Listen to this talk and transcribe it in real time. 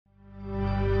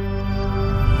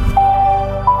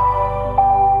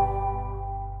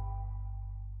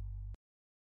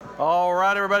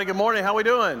right, everybody, good morning. How we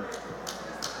doing?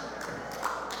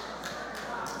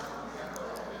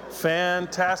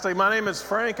 Fantastic. My name is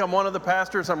Frank. I'm one of the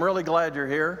pastors. I'm really glad you're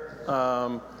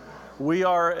here. We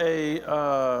are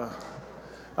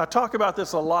I talk about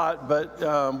this a lot, but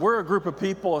we're a group of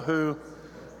people who,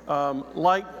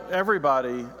 like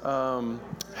everybody,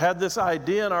 had this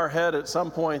idea in our head at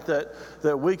some point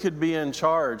that we could be in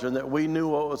charge and that we knew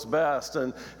what was best.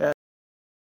 And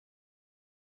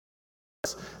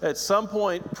at some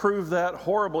point proved that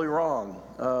horribly wrong.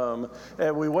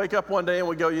 And we wake up one day and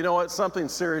we go, you know what,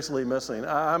 something's seriously missing.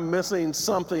 I'm missing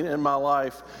something in my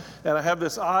life. And I have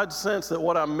this odd sense that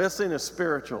what I'm missing is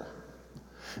spiritual.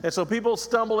 And so people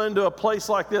stumble into a place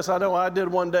like this. I know I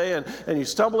did one day, and you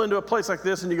stumble into a place like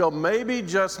this and you go, maybe,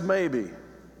 just maybe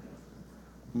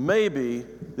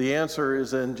the answer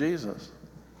is in Jesus.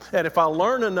 And if I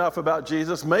learn enough about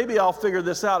Jesus, maybe I'll figure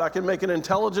this out. I can make an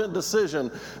intelligent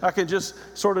decision. I can just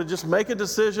make a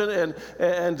decision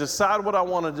and decide what I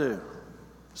want to do.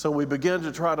 So we begin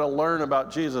to try to learn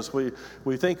about Jesus. We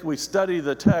think we study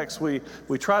the text. We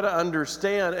try to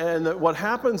understand. And what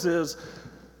happens is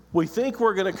we think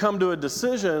we're going to come to a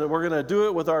decision. We're going to do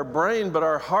it with our brain, but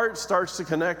our heart starts to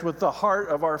connect with the heart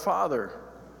of our Father.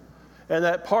 And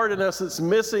that part in us that's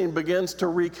missing begins to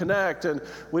reconnect. And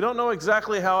we don't know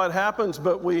exactly how it happens,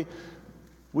 but we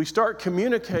start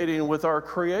communicating with our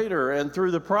Creator. And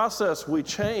through the process, we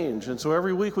change. And so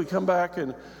every week we come back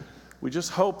and we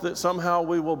just hope that somehow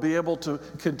we will be able to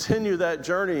continue that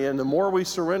journey. And the more we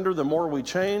surrender, the more we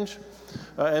change.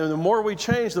 And the more we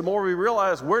change, the more we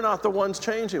realize we're not the ones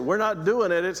changing. We're not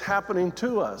doing it. It's happening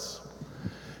to us.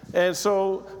 And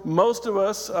so most of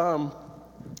us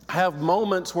have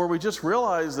moments where we just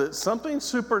realize that something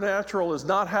supernatural is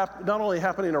not only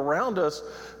happening around us,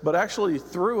 but actually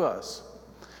through us.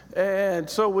 And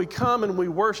so we come and we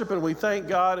worship and we thank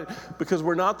God because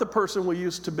we're not the person we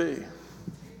used to be.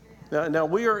 Now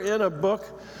we are in a book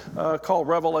called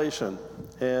Revelation.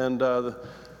 And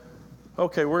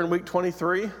we're in week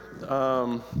 23.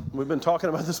 We've been talking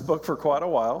about this book for quite a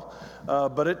while,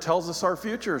 but it tells us our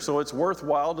future, so it's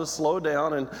worthwhile to slow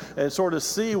down and sort of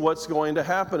see what's going to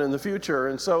happen in the future.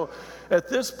 And so at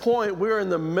this point, we're in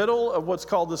the middle of what's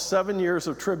called the 7 years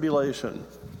of tribulation.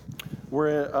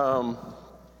 We're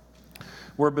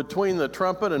between the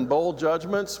trumpet and bowl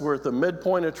judgments. We're at the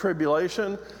midpoint of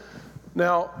tribulation.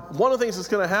 Now, one of the things that's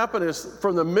going to happen is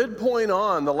from the midpoint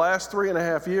on, the last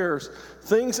 3.5 years,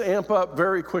 things amp up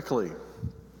very quickly.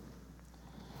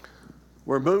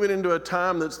 We're moving into a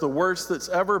time that's the worst that's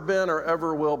ever been or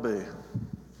ever will be.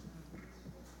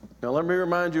 Now, let me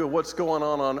remind you of what's going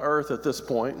on earth at this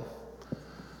point.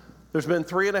 There's been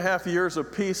 3.5 years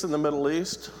of peace in the Middle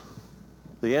East.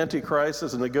 The Antichrist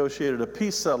has negotiated a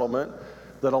peace settlement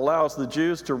that allows the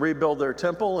Jews to rebuild their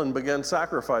temple and begin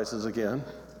sacrifices again.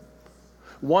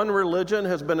 One religion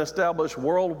has been established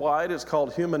worldwide. It's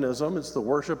called humanism. It's the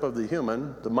worship of the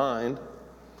human, the mind.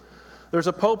 There's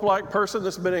a pope-like person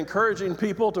that's been encouraging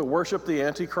people to worship the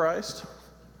Antichrist.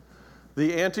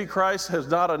 The Antichrist has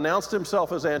not announced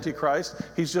himself as Antichrist.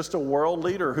 He's just a world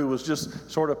leader who was just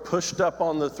sort of pushed up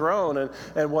on the throne.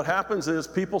 And what happens is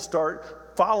people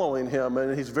start following him.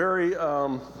 And he's very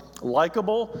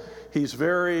likable. He's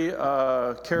very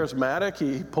charismatic.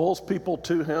 He pulls people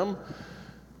to him.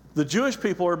 The Jewish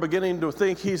people are beginning to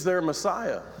think he's their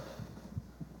Messiah.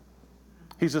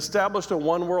 He's established a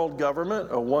one-world government,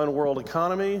 a one-world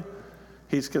economy.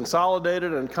 He's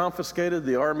consolidated and confiscated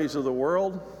the armies of the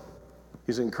world.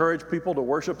 He's encouraged people to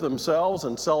worship themselves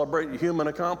and celebrate human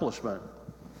accomplishment.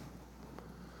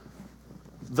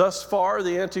 Thus far,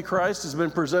 the Antichrist has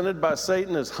been presented by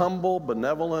Satan as humble,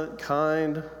 benevolent,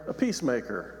 kind, a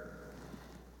peacemaker.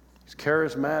 He's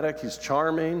charismatic, he's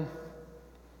charming.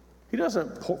 He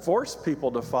doesn't force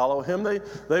people to follow him.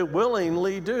 They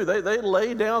willingly do. They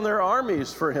lay down their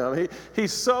armies for him.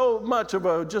 He's so much of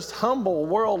a just humble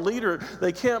world leader,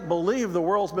 they can't believe the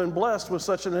world's been blessed with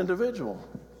such an individual.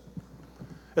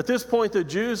 At this point, the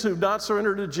Jews who've not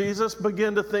surrendered to Jesus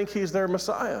begin to think he's their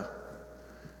Messiah.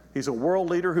 He's a world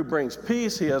leader who brings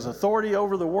peace. He has authority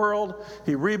over the world.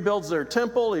 He rebuilds their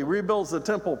temple. He rebuilds the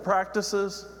temple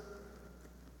practices.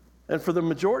 And for the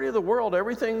majority of the world,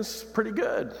 everything's pretty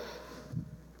good.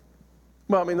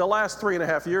 Well, I mean, the last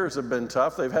 3.5 years have been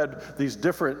tough. They've had these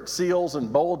different seals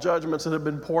and bowl judgments that have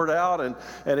been poured out, and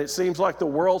it seems like the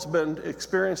world's been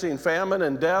experiencing famine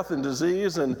and death and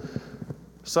disease, and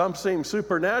some seem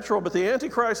supernatural, but the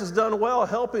Antichrist has done well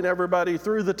helping everybody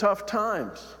through the tough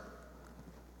times.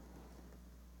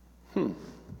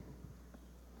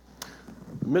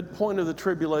 Midpoint of the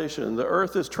tribulation. The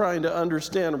earth is trying to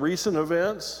understand recent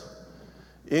events.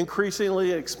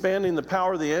 increasingly expanding the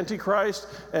power of the Antichrist,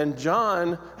 and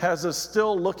John has us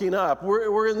still looking up.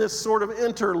 We're in this sort of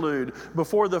interlude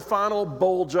before the final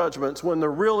bowl judgments, when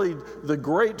the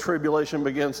great tribulation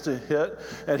begins to hit,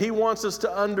 and he wants us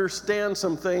to understand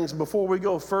some things before we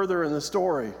go further in the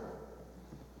story.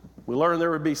 We learned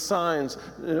there would be signs.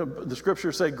 The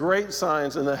scriptures say great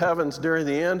signs in the heavens during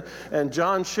the end, and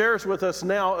John shares with us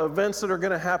now events that are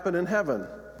going to happen in heaven.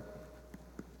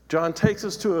 John takes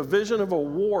us to a vision of a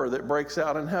war that breaks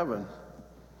out in heaven.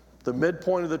 The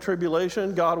midpoint of the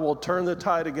tribulation, God will turn the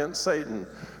tide against Satan,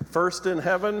 first in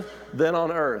heaven, then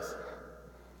on earth.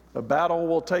 A battle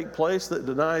will take place that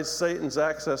denies Satan's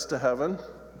access to heaven.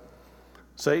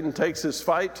 Satan takes his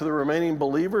fight to the remaining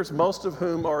believers, most of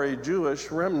whom are a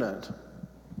Jewish remnant.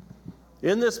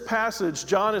 In this passage,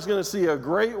 John is going to see a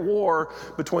great war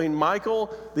between Michael,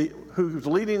 who's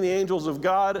leading the angels of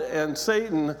God, and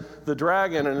Satan, the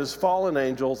dragon, and his fallen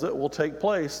angels that will take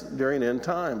place during end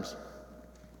times.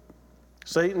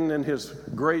 Satan, in his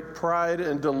great pride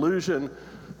and delusion,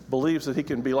 believes that he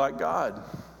can be like God.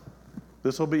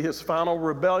 This will be his final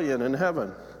rebellion in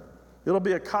heaven. It'll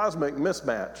be a cosmic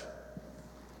mismatch.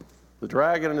 The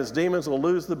dragon and his demons will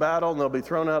lose the battle, and they'll be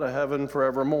thrown out of heaven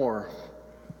forevermore.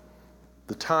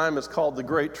 The time is called the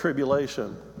Great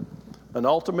Tribulation, an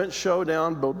ultimate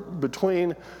showdown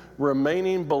between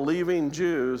remaining believing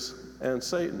Jews and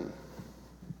Satan.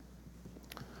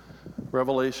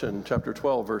 Revelation chapter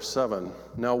 12, verse 7.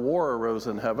 Now war arose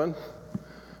in heaven,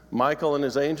 Michael and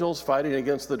his angels fighting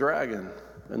against the dragon.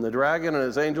 And the dragon and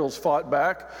his angels fought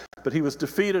back, but he was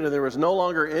defeated, and there was no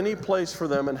longer any place for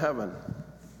them in heaven.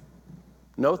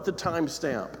 Note the time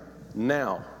stamp.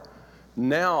 Now.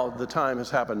 Now the time has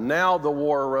happened. Now the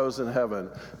war arose in heaven.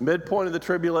 Midpoint of the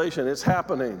tribulation, it's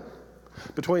happening.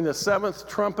 Between the seventh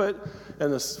trumpet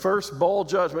and the first bowl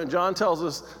judgment, John tells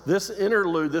us this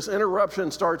interlude, this interruption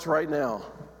starts right now.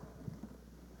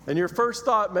 And your first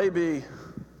thought may be,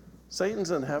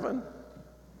 Satan's in heaven?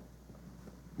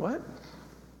 What?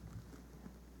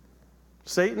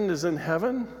 Satan is in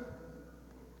heaven?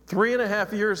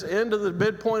 3.5 years into the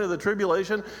midpoint of the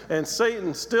tribulation, and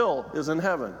Satan still is in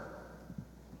heaven.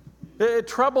 It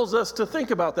troubles us to think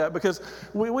about that because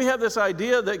we have this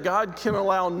idea that God can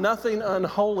allow nothing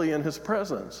unholy in his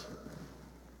presence.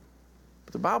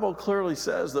 But the Bible clearly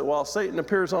says that while Satan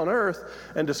appears on earth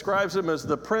and describes him as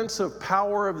the prince of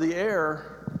power of the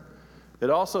air, it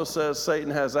also says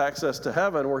Satan has access to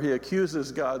heaven where he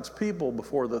accuses God's people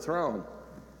before the throne.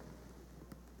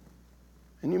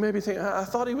 And you may be thinking, I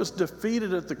thought he was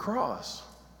defeated at the cross.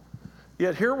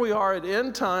 Yet here we are at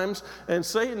end times, and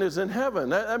Satan is in heaven.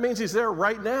 That means he's there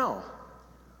right now.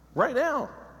 Right now.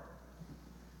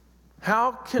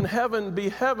 How can heaven be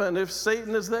heaven if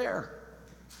Satan is there?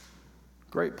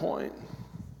 Great point.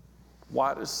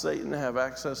 Why does Satan have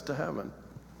access to heaven?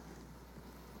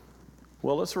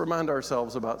 Well, let's remind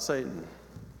ourselves about Satan.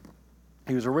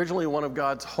 He was originally one of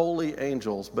God's holy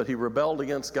angels, but he rebelled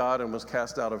against God and was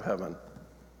cast out of heaven.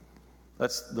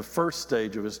 That's the first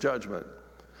stage of his judgment.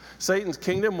 Satan's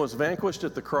kingdom was vanquished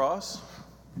at the cross.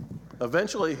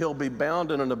 Eventually, he'll be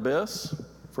bound in an abyss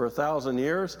for 1,000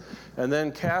 years and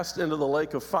then cast into the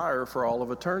lake of fire for all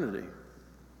of eternity.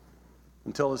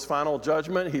 Until his final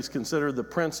judgment, he's considered the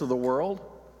prince of the world,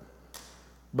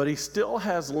 but he still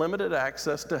has limited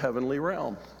access to heavenly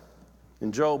realm.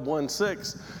 In Job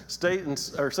 1:6,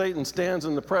 Satan stands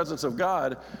in the presence of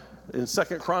God. In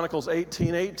 2 Chronicles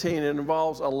 18:18, it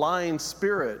involves a lying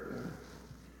spirit.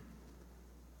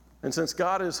 And since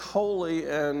God is holy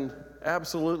and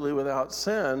absolutely without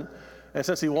sin, and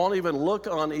since he won't even look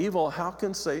on evil, how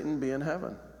can Satan be in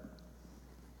heaven?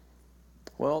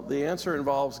 Well, the answer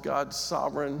involves God's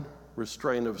sovereign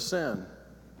restraint of sin.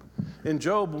 In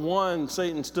Job 1,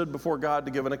 Satan stood before God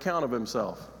to give an account of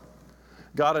himself.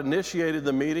 God initiated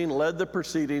the meeting, led the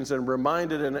proceedings, and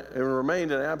remained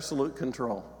in absolute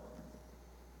control.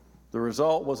 The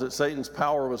result was that Satan's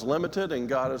power was limited and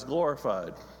God is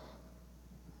glorified.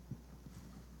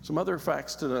 Some other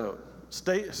facts to note.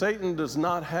 Satan does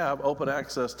not have open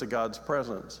access to God's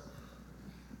presence.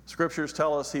 Scriptures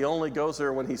tell us he only goes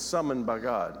there when he's summoned by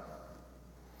God.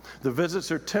 The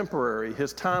visits are temporary.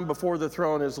 His time before the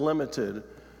throne is limited.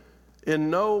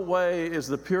 In no way is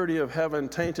the purity of heaven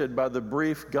tainted by the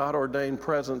brief God-ordained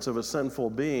presence of a sinful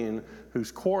being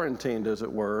who's quarantined, as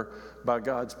it were, by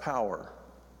God's power.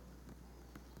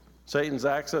 Satan's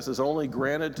access is only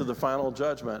granted to the final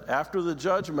judgment. After the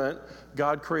judgment,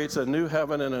 God creates a new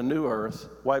heaven and a new earth,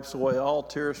 wipes away all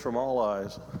tears from all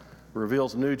eyes,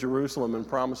 reveals New Jerusalem, and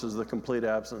promises the complete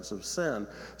absence of sin.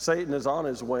 Satan is on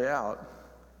his way out.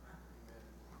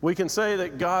 We can say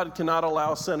that God cannot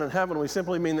allow sin in heaven. We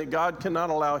simply mean that God cannot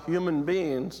allow human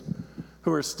beings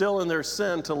who are still in their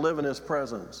sin to live in his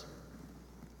presence.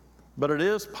 But it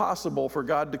is possible for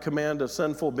God to command a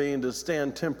sinful being to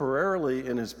stand temporarily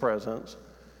in his presence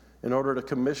in order to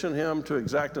commission him, to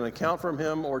exact an account from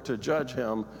him, or to judge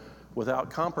him without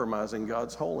compromising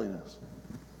God's holiness.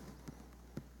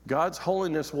 God's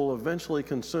holiness will eventually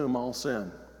consume all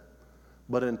sin.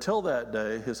 But until that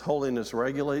day, his holiness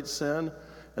regulates sin,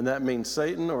 and that means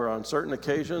Satan, or on certain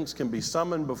occasions, can be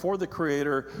summoned before the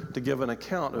Creator to give an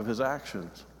account of his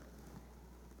actions.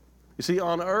 You see,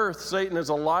 on earth, Satan is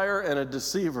a liar and a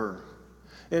deceiver.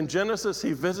 In Genesis,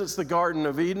 he visits the Garden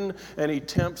of Eden and he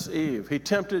tempts Eve. He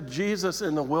tempted Jesus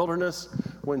in the wilderness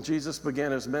when Jesus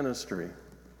began his ministry.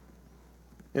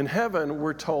 In heaven,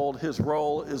 we're told his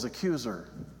role is accuser.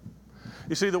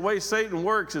 You see, the way Satan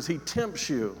works is he tempts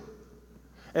you.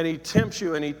 And he tempts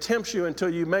you and he tempts you until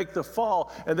you make the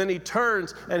fall. And then he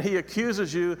turns and he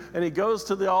accuses you, and he goes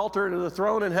to the altar and to the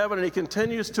throne in heaven, and he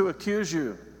continues to accuse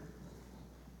you.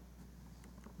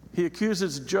 He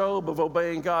accuses Job of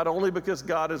obeying God only because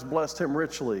God has blessed him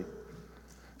richly.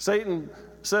 Satan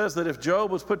says that if Job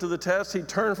was put to the test, he'd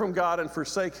turn from God and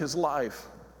forsake his life.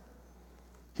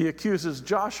 He accuses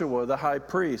Joshua, the high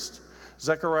priest.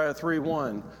 Zechariah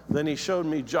 3:1, then he showed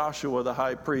me Joshua the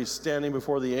high priest standing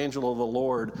before the angel of the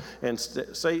Lord, and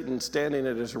Satan standing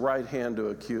at his right hand to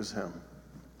accuse him.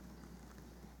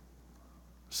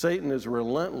 Satan is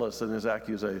relentless in his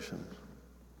accusations.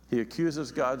 He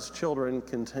accuses God's children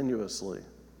continuously.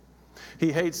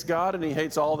 He hates God and he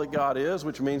hates all that God is,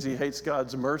 which means he hates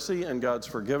God's mercy and God's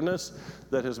forgiveness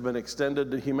that has been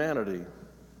extended to humanity.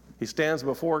 He stands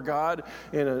before God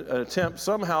in an attempt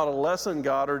somehow to lessen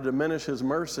God or diminish his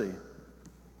mercy.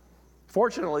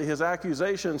 Fortunately, his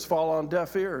accusations fall on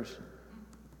deaf ears.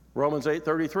 Romans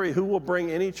 8:33, who will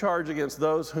bring any charge against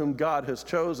those whom God has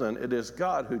chosen? It is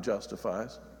God who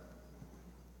justifies.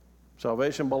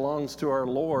 Salvation belongs to our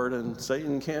Lord, and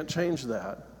Satan can't change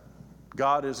that.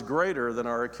 God is greater than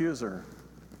our accuser.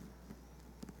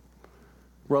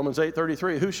 Romans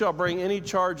 8:33, who shall bring any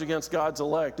charge against God's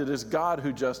elect? It is God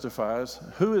who justifies.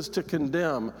 Who is to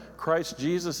condemn? Christ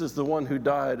Jesus is the one who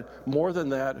died, more than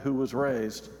that, who was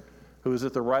raised, who is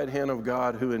at the right hand of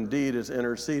God, who indeed is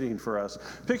interceding for us.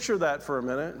 Picture that for a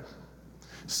minute.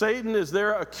 Satan is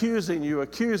there accusing you,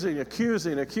 accusing,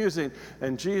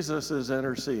 and Jesus is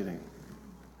interceding.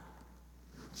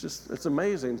 It's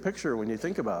amazing picture when you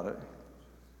think about it.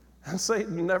 And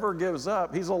Satan never gives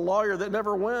up. He's a lawyer that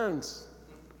never wins.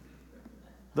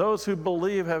 Those who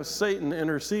believe have Satan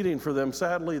interceding for them.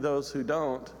 Sadly, those who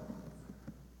don't,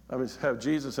 have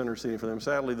Jesus interceding for them.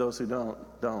 Sadly, those who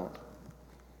don't.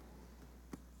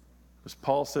 As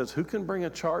Paul says, who can bring a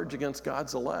charge against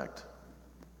God's elect?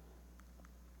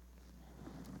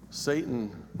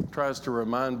 Satan tries to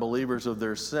remind believers of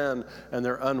their sin and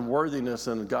their unworthiness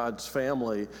in God's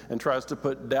family, and tries to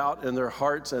put doubt in their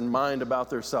hearts and mind about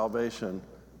their salvation.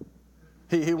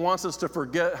 He wants us to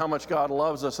forget how much God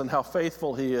loves us and how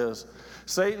faithful he is.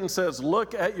 Satan says,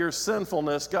 look at your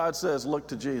sinfulness. God says, look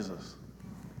to Jesus.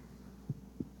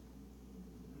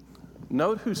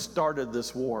 Note who started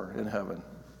this war in heaven.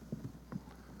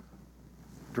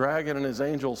 Dragon and his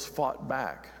angels fought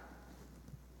back.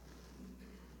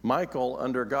 Michael,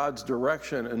 under God's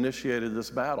direction, initiated this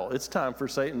battle. It's time for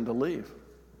Satan to leave.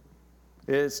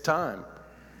 It's time.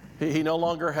 He no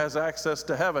longer has access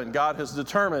to heaven. God has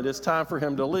determined it's time for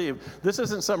him to leave. This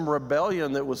isn't some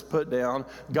rebellion that was put down.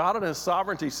 God in his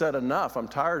sovereignty said, enough, I'm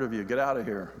tired of you, get out of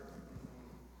here.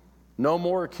 No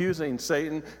more accusing,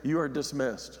 Satan, you are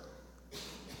dismissed.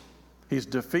 He's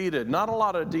defeated. Not a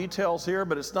lot of details here,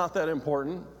 but it's not that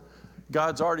important.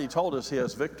 God's already told us he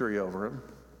has victory over him.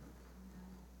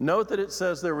 Note that it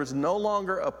says there was no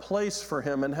longer a place for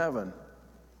him in heaven.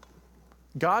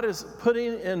 God is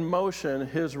putting in motion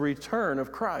his return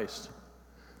of Christ.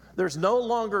 There's no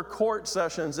longer court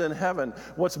sessions in heaven.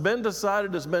 What's been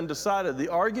decided has been decided. The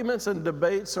arguments and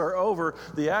debates are over.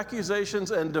 The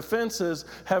accusations and defenses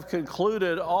have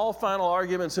concluded. All final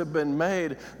arguments have been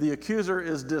made. The accuser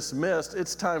is dismissed.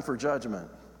 It's time for judgment.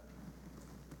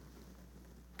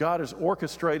 God is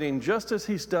orchestrating, just as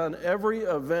he's done every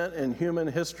event in human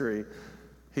history,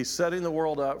 he's setting the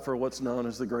world up for what's known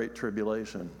as the Great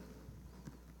Tribulation.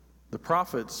 The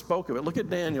prophets spoke of it. Look at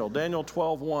Daniel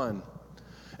 12:1.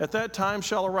 At that time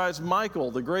shall arise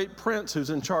Michael, the great prince who's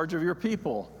in charge of your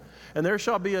people. And there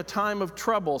shall be a time of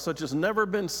trouble such as never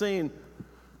been seen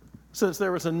since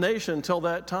there was a nation till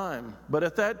that time. But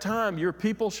at that time your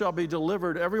people shall be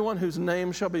delivered, everyone whose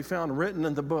name shall be found written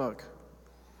in the book.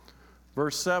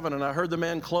 Verse 7, and I heard the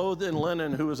man clothed in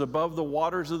linen who was above the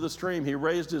waters of the stream. He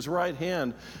raised his right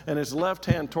hand and his left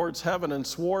hand towards heaven and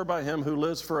swore by him who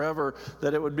lives forever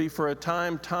that it would be for a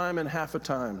time, time, and half a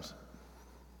times.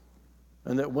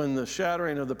 And that when the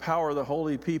shattering of the power of the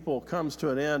holy people comes to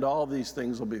an end, all these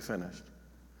things will be finished.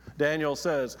 Daniel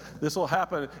says this will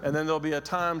happen, and then there'll be a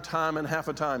time, time, and half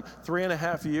a time,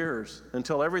 3.5 years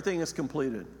until everything is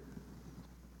completed.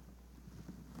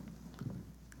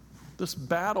 This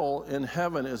battle in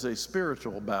heaven is a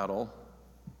spiritual battle.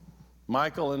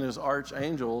 Michael and his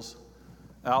archangels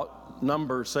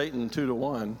outnumber Satan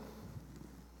 2-1.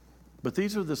 But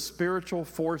these are the spiritual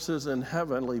forces in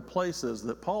heavenly places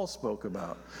that Paul spoke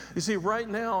about. You see, right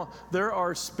now, there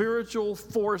are spiritual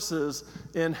forces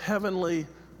in heavenly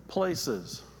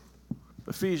places.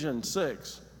 Ephesians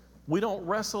 6. We don't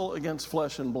wrestle against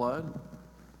flesh and blood,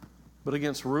 but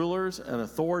against rulers and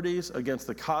authorities, against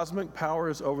the cosmic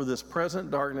powers over this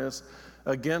present darkness,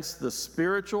 against the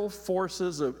spiritual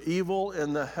forces of evil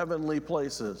in the heavenly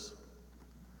places.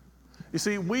 You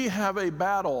see, we have a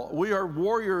battle. We are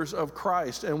warriors of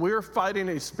Christ, and we are fighting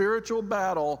a spiritual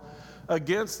battle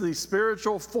against the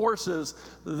spiritual forces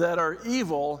that are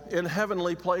evil in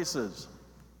heavenly places.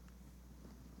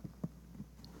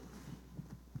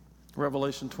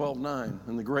 Revelation 12:9,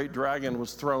 and the great dragon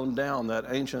was thrown down, that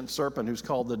ancient serpent who's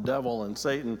called the devil and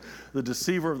Satan, the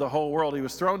deceiver of the whole world. He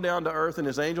was thrown down to earth, and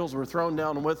his angels were thrown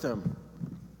down with him.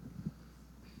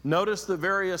 Notice the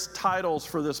various titles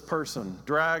for this person: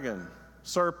 dragon,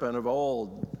 serpent of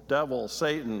old, devil,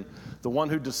 Satan, the one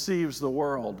who deceives the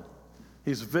world.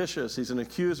 He's vicious, he's an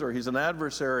accuser, he's an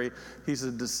adversary, he's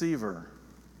a deceiver.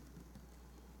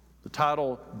 The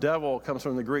title devil comes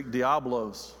from the Greek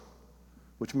diablos,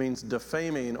 which means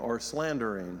defaming or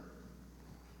slandering.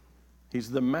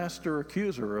 He's the master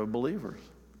accuser of believers.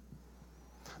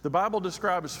 The Bible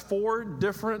describes 4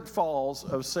 different falls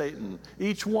of Satan,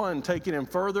 each one taking him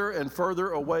further and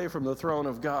further away from the throne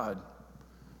of God.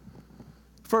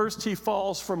 First, he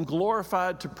falls from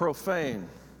glorified to profane.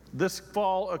 This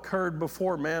fall occurred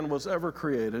before man was ever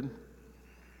created.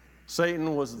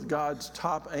 Satan was God's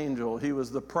top angel. He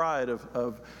was the pride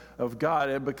of God,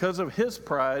 and because of his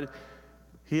pride,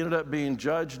 he ended up being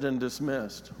judged and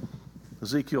dismissed.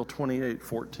 Ezekiel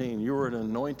 28:14, you were an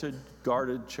anointed,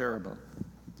 guarded cherubim.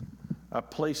 I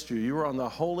placed you. You were on the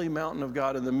holy mountain of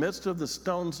God. In the midst of the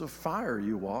stones of fire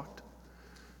you walked.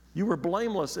 You were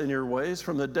blameless in your ways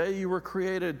from the day you were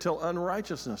created till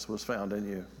unrighteousness was found in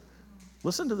you.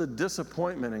 Listen to the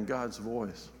disappointment in God's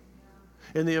voice.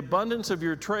 In the abundance of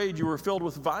your trade, you were filled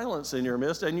with violence in your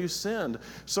midst, and you sinned.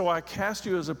 So I cast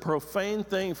you as a profane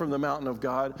thing from the mountain of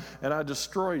God, and I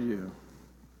destroyed you,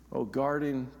 O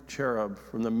guarding cherub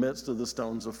from the midst of the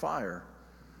stones of fire.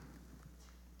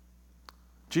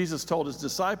 Jesus told his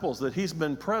disciples that he's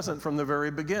been present from the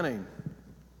very beginning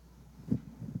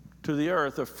to the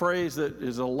earth, a phrase that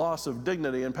is a loss of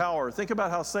dignity and power. Think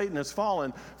about how Satan has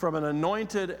fallen from an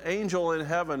anointed angel in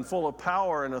heaven full of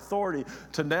power and authority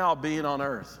to now being on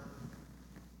earth.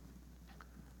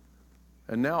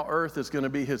 And now earth is going to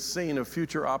be his scene of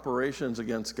future operations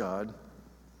against God,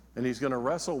 and he's going to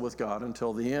wrestle with God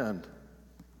until the end.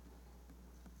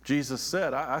 Jesus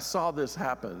said, I saw this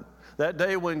happen. That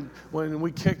day when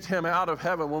we kicked him out of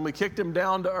heaven, when we kicked him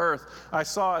down to earth, I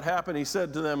saw it happen. He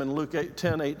said to them in Luke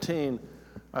 10:18,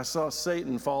 I saw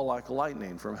Satan fall like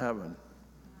lightning from heaven.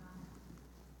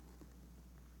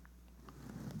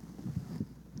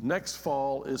 Next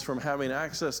fall is from having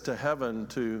access to heaven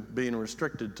to being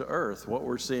restricted to earth, what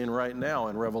we're seeing right now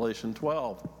in Revelation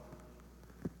 12.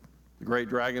 The great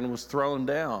dragon was thrown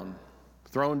down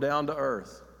to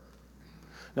earth.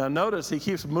 Now notice he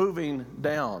keeps moving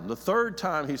down. The third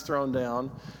time he's thrown down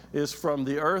is from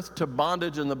the earth to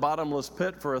bondage in the bottomless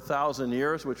pit for 1,000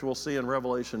 years, which we'll see in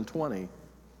Revelation 20.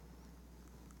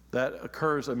 That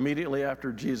occurs immediately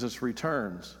after Jesus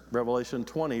returns. Revelation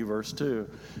 20, verse 2.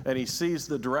 And he seized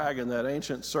the dragon, that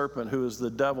ancient serpent who is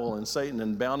the devil and Satan,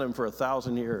 and bound him for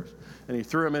 1,000 years. And he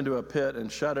threw him into a pit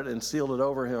and shut it and sealed it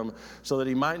over him so that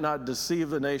he might not deceive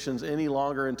the nations any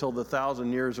longer until the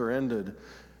 1,000 years are ended.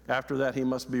 After that, he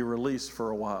must be released for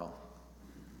a while.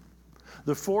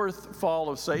 The fourth fall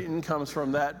of Satan comes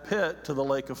from that pit to the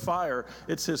lake of fire.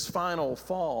 It's his final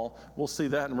fall. We'll see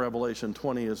that in Revelation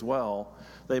 20 as well.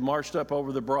 They marched up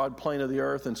over the broad plain of the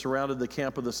earth and surrounded the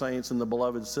camp of the saints in the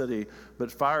beloved city.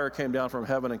 But fire came down from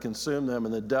heaven and consumed them,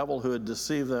 and the devil who had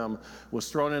deceived them was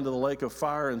thrown into the lake of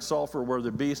fire and sulfur where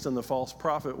the beast and the false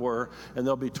prophet were, and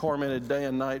they'll be tormented day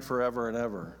and night forever and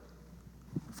ever.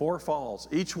 4 falls,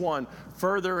 each one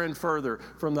further and further,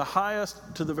 from the highest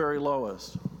to the very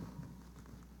lowest.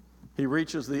 He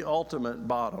reaches the ultimate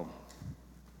bottom.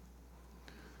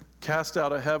 cast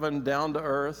out of heaven down to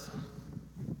earth.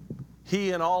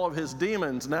 He and all of his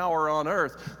demons now are on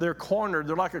earth. They're cornered.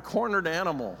 They're like a cornered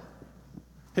animal.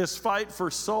 His fight for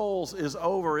souls is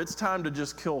over. It's time to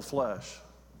just kill flesh.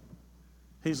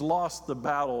 He's lost the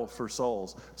battle for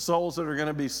souls. Souls that are going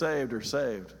to be saved are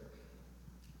saved.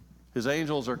 His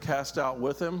angels are cast out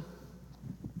with him.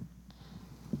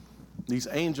 These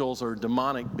angels are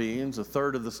demonic beings, a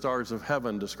third of the stars of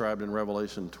heaven described in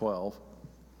Revelation 12.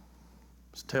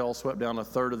 His tail swept down a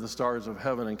third of the stars of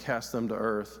heaven and cast them to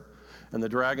earth. And the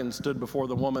dragon stood before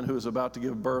the woman who was about to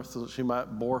give birth so that she might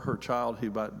bore her child, he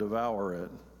might devour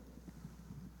it.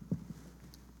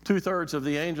 2/3 of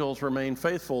the angels remain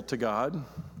faithful to God.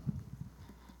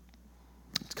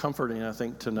 It's comforting, I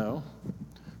think, to know.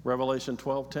 Revelation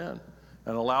 12:10.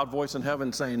 And a loud voice in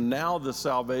heaven saying, now the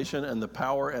salvation and the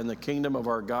power and the kingdom of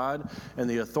our God and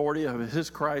the authority of his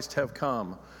Christ have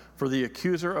come. For the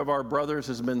accuser of our brothers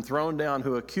has been thrown down,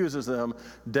 who accuses them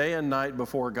day and night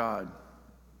before God.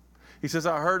 He says,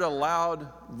 I heard a loud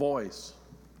voice.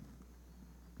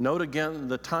 Note again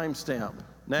the timestamp.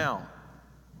 Now,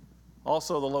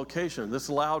 also the location. This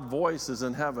loud voice is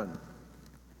in heaven.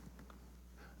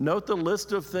 Note the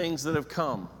list of things that have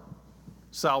come.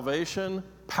 Salvation,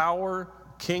 power,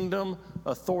 kingdom,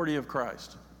 authority of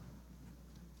Christ.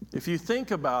 If you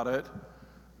think about it,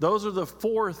 those are the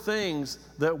 4 things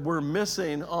that we're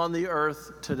missing on the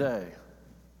earth today.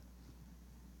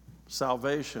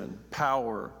 Salvation,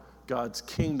 power, God's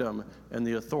kingdom, and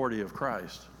the authority of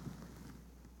Christ.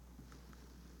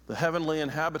 The heavenly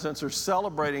inhabitants are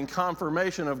celebrating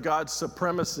confirmation of God's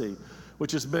supremacy,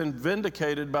 which has been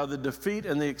vindicated by the defeat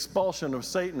and the expulsion of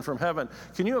Satan from heaven.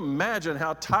 Can you imagine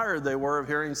how tired they were of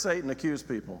hearing Satan accuse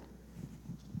people?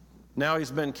 Now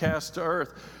he's been cast to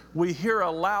earth. We hear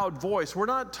a loud voice. We're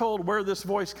not told where this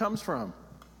voice comes from.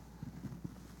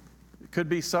 It could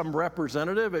be some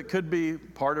representative. It could be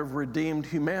part of redeemed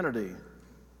humanity.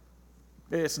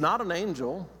 It's not an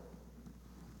angel,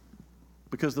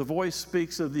 because the voice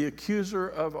speaks of the accuser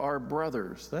of our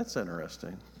brothers. That's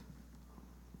interesting.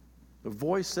 The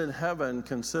voice in heaven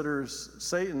considers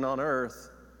Satan on earth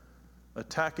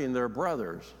attacking their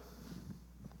brothers.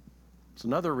 It's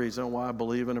another reason why I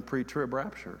believe in a pre-trib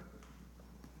rapture.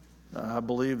 I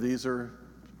believe these are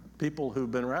people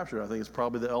who've been raptured. I think it's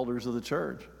probably the elders of the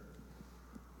church.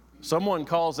 Someone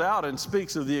calls out and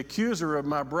speaks of the accuser of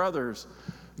my brothers.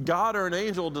 God or an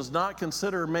angel does not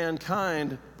consider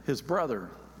mankind his brother.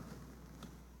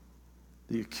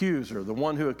 The accuser, the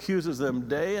one who accuses them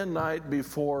day and night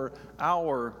before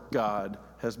our God,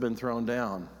 has been thrown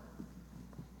down.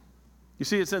 You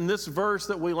see, it's in this verse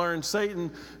that we learn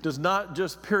Satan does not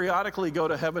just periodically go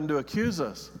to heaven to accuse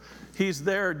us. He's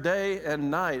there day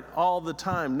and night, all the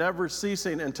time, never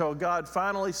ceasing until God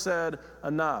finally said,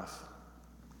 enough.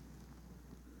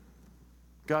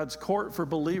 God's court for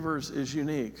believers is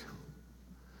unique.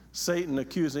 Satan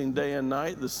accusing day and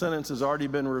night, the sentence has already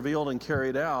been revealed and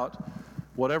carried out.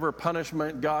 Whatever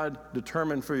punishment God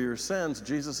determined for your sins,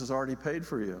 Jesus has already paid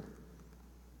for you.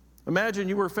 Imagine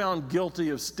you were found guilty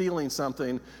of stealing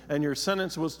something and your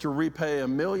sentence was to repay $1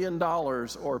 million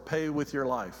or pay with your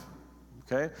life.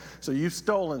 Okay? So you've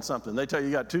stolen something. They tell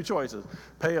you got 2 choices.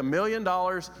 Pay $1 million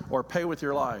or pay with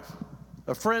your life.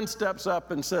 A friend steps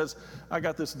up and says, I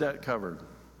got this debt covered.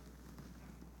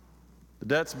 The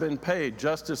debt's been paid,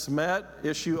 justice met,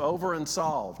 issue over and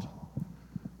solved.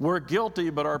 We're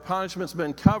guilty, but our punishment's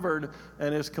been covered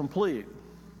and is complete.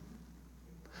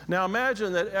 Now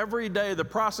imagine that every day the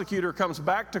prosecutor comes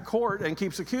back to court and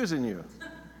keeps accusing you.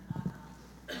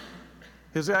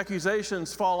 His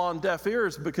accusations fall on deaf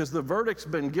ears because the verdict's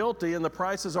been guilty and the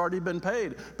price has already been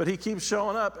paid. But he keeps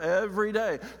showing up every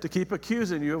day to keep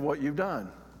accusing you of what you've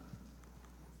done.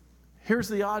 Here's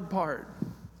the odd part.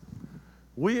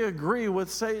 We agree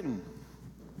with Satan.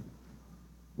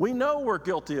 We know we're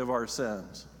guilty of our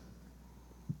sins.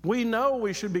 We know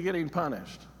we should be getting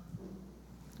punished.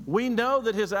 We know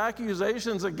that his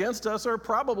accusations against us are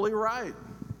probably right.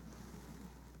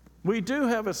 We do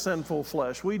have a sinful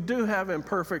flesh. We do have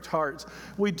imperfect hearts.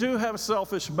 We do have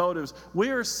selfish motives. We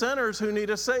are sinners who need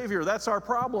a Savior. That's our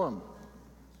problem.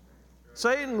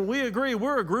 Satan, we agree,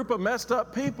 we're a group of messed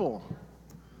up people.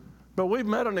 But we've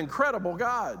met an incredible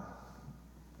God.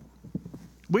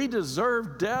 We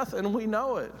deserve death and we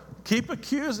know it. Keep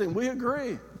accusing, we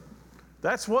agree.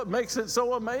 That's what makes it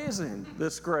so amazing,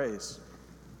 this grace.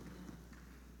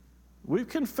 We've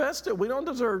confessed it. We don't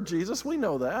deserve Jesus. We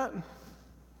know that.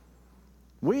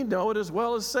 We know it as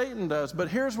well as Satan does. But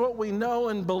here's what we know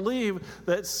and believe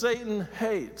that Satan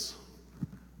hates.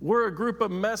 We're a group of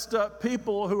messed up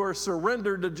people who are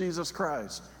surrendered to Jesus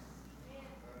Christ.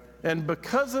 And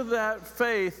because of that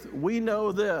faith, we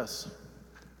know this: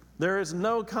 there is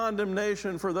no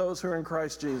condemnation for those who are in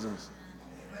Christ Jesus.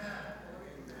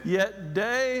 Yet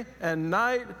day and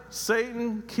night,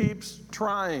 Satan keeps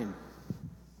trying.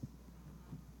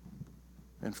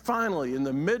 And finally, in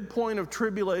the midpoint of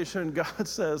tribulation, God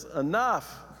says,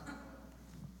 enough.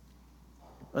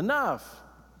 Enough.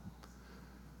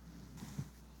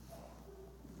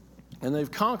 And they've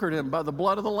conquered him by the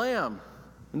blood of the Lamb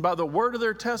and by the word of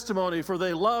their testimony, for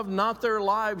they loved not their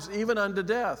lives even unto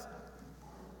death.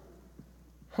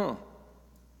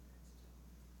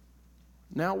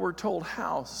 Now we're told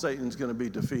how Satan's going to be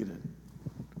defeated.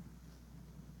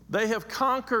 They have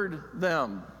conquered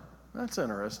them. That's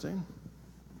interesting.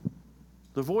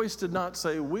 The voice did not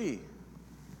say we.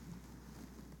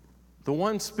 The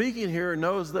one speaking here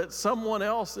knows that someone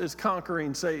else is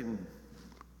conquering Satan.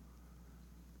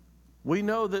 We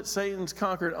know that Satan's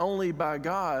conquered only by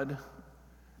God,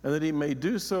 and that he may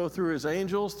do so through his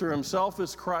angels, through himself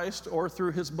as Christ, or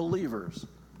through his believers.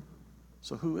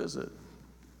 So who is it?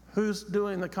 Who's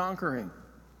doing the conquering?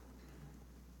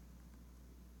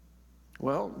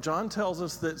 Well, John tells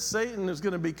us that Satan is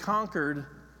going to be conquered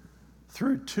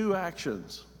through two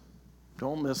actions.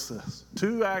 Don't miss this.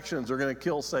 Two actions are going to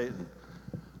kill Satan: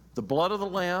 the blood of the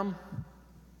Lamb,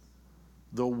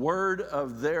 the word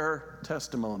of their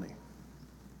testimony.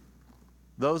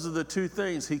 Those are the two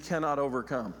things he cannot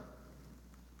overcome.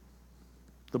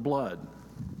 The blood.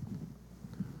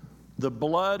 The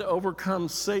blood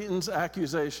overcomes Satan's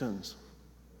accusations.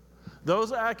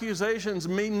 Those accusations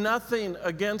mean nothing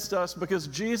against us because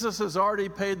Jesus has already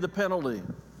paid the penalty.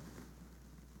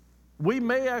 We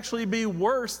may actually be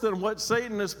worse than what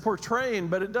Satan is portraying,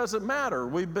 but it doesn't matter.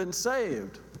 We've been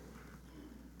saved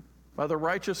by the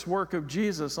righteous work of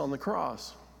Jesus on the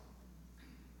cross.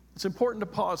 It's important to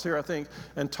pause here, I think,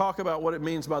 and talk about what it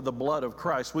means by the blood of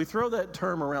Christ. We throw that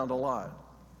term around a lot.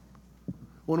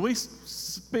 When we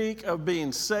speak of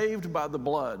being saved by the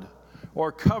blood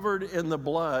or covered in the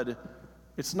blood,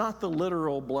 it's not the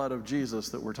literal blood of Jesus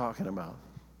that we're talking about.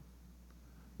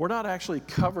 We're not actually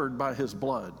covered by his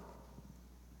blood.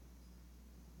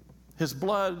 His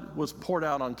blood was poured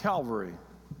out on Calvary.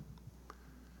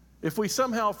 If we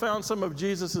somehow found some of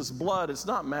Jesus' blood, it's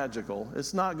not magical.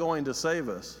 It's not going to save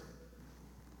us.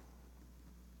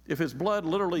 If his blood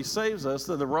literally saves us,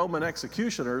 then the Roman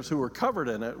executioners who were covered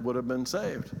in it would have been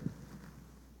saved.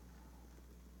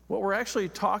 What we're actually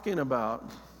talking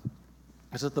about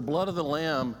is that the blood of the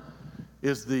Lamb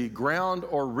is the ground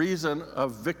or reason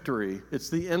of victory. It's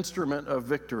the instrument of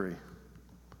victory.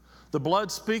 The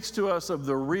blood speaks to us of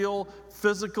the real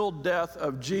physical death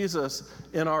of Jesus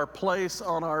in our place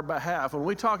on our behalf. When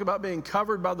we talk about being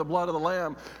covered by the blood of the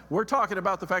Lamb, we're talking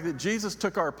about the fact that Jesus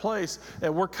took our place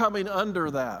and we're coming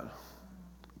under that.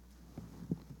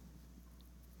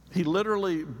 He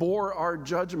literally bore our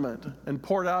judgment and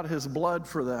poured out his blood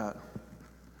for that.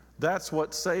 That's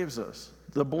what saves us.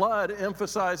 The blood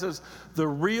emphasizes the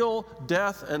real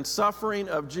death and suffering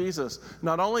of Jesus.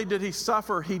 Not only did he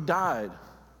suffer, he died.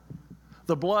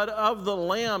 The blood of the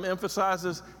Lamb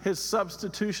emphasizes his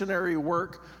substitutionary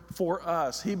work for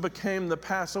us. He became the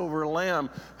Passover lamb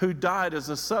who died as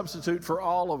a substitute for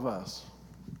all of us.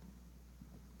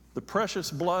 The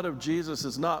precious blood of Jesus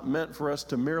is not meant for us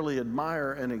to merely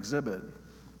admire and exhibit.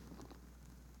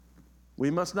 We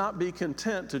must not be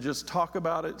content to just talk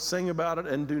about it, sing about it,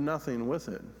 and do nothing with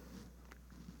it.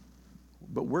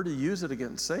 But we're to use it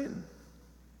against Satan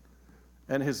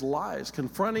and his lies.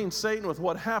 Confronting Satan with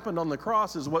what happened on the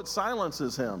cross is what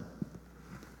silences him.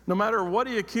 No matter what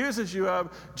he accuses you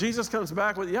of, Jesus comes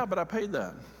back with, yeah, but I paid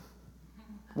that.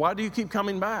 Why do you keep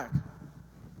coming back?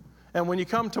 And when you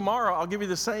come tomorrow, I'll give you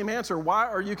the same answer. Why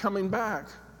are you coming back?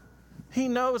 He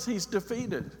knows he's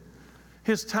defeated.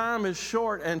 His time is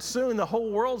short, and soon the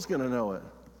whole world's going to know it.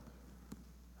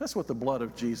 That's what the blood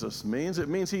of Jesus means. It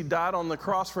means he died on the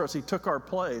cross for us. He took our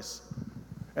place.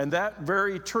 And that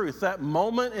very truth, that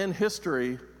moment in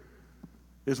history,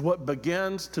 is what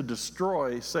begins to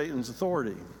destroy Satan's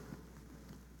authority.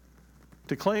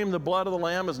 To claim the blood of the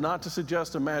Lamb is not to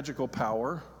suggest a magical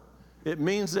power. It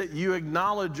means that you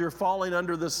acknowledge you're falling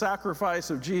under the sacrifice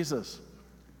of Jesus.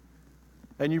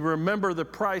 And you remember the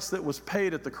price that was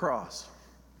paid at the cross.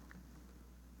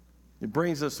 It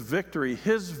brings us victory.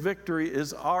 His victory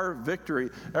is our victory.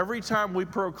 Every time we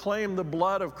proclaim the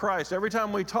blood of Christ, every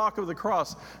time we talk of the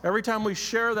cross, every time we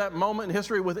share that moment in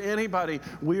history with anybody,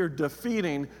 we are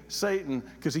defeating Satan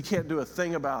because he can't do a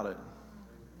thing about it.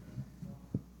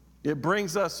 It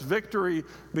brings us victory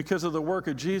because of the work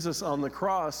of Jesus on the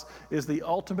cross is the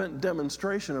ultimate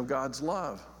demonstration of God's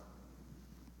love.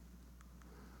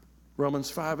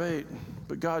 Romans 5:8,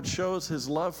 but God shows his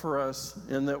love for us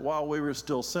in that while we were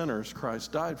still sinners,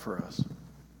 Christ died for us.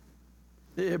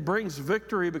 It brings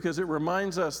victory because it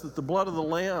reminds us that the blood of the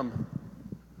Lamb,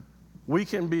 we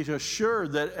can be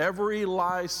assured that every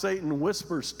lie Satan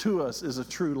whispers to us is a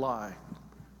true lie.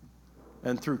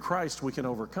 And through Christ, we can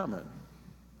overcome it.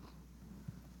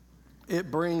 It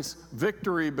brings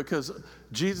victory because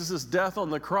Jesus' death on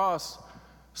the cross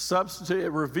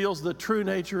it reveals the true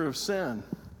nature of sin.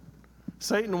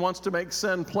 Satan wants to make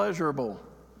sin pleasurable,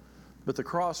 but the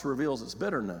cross reveals its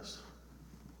bitterness.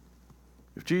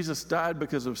 If Jesus died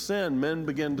because of sin, men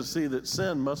begin to see that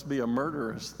sin must be a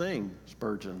murderous thing,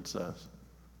 Spurgeon says.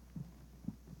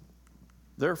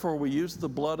 Therefore, we use the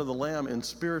blood of the Lamb in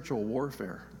spiritual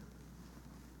warfare.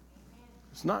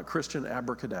 It's not Christian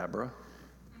abracadabra.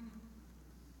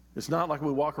 It's not like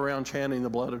we walk around chanting the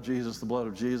blood of Jesus,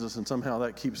 and somehow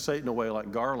that keeps Satan away like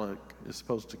garlic is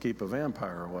supposed to keep a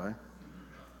vampire away.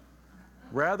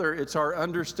 Rather, it's our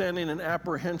understanding and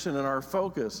apprehension and our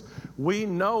focus. We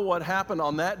know what happened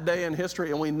on that day in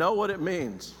history, and we know what it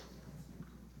means.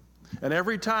 And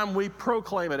every time we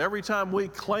proclaim it, every time we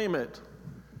claim it,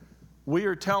 we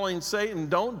are telling Satan,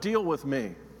 don't deal with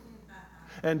me.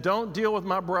 And don't deal with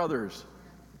my brothers.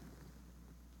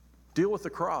 Deal with the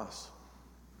cross.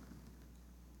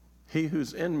 He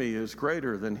who's in me is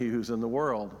greater than he who's in the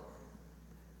world.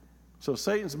 So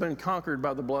Satan's been conquered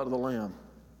by the blood of the Lamb,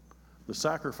 the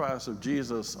sacrifice of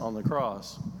Jesus on the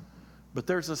cross. But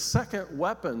there's a second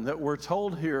weapon that we're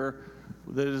told here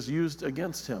that is used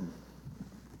against him.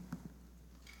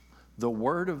 The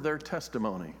word of their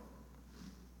testimony.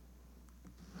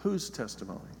 Whose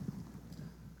testimony?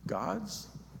 God's?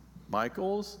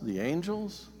 Michael's? The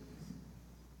angels?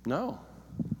 No.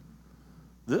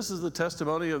 This is the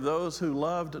testimony of those who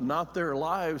loved not their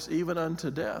lives even unto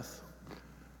death.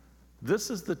 This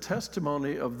is the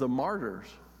testimony of the martyrs,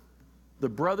 the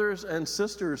brothers and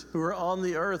sisters who are on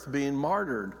the earth being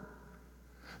martyred.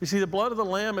 You see, the blood of the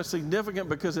Lamb is significant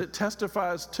because it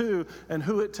testifies to and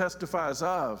who it testifies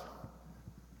of.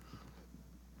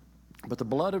 But the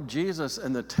blood of Jesus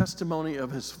and the testimony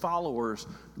of his followers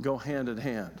go hand in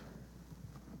hand.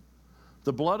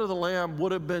 The blood of the Lamb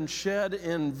would have been shed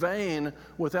in vain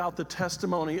without the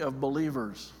testimony of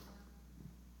believers.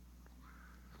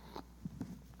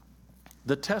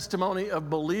 The testimony of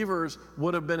believers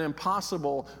would have been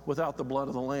impossible without the blood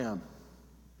of the Lamb.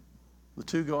 The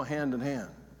two go hand in hand.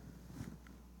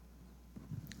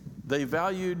 They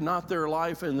valued not their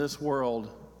life in this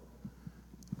world,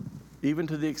 even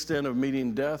to the extent of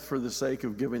meeting death for the sake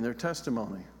of giving their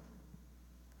testimony.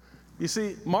 You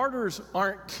see, martyrs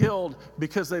aren't killed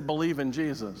because they believe in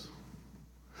Jesus.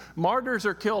 Martyrs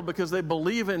are killed because they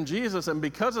believe in Jesus, and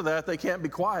because of that, they can't be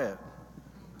quiet.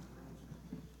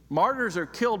 Martyrs are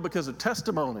killed because of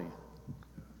testimony.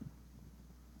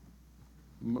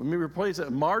 Let me replace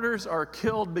it. Martyrs are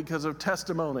killed because of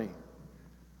testimony.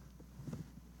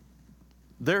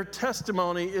 Their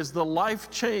testimony is the life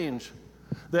change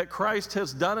that Christ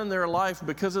has done in their life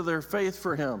because of their faith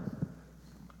for him.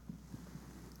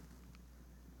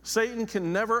 Satan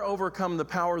can never overcome the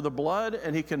power of the blood,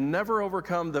 and he can never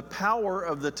overcome the power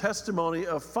of the testimony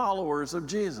of followers of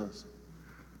Jesus.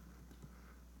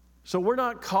 So we're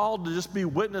not called to just be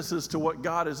witnesses to what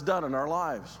God has done in our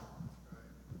lives.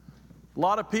 A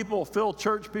lot of people fill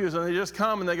church pews and they just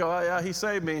come and they go, oh, yeah, he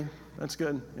saved me. That's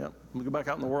good. Yep. I'm going to go back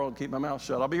out in the world and keep my mouth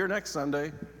shut. I'll be here next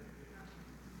Sunday.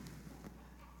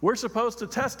 We're supposed to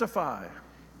testify.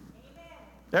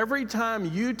 Every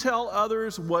time you tell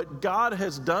others what God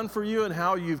has done for you and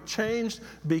how you've changed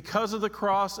because of the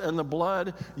cross and the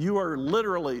blood, you are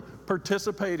literally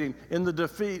participating in the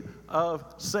defeat of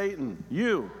Satan.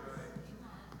 You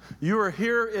are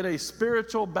here in a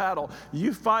spiritual battle.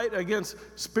 You fight against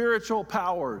spiritual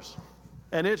powers,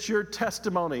 and it's your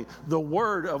testimony, the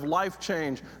word of life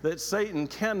change that Satan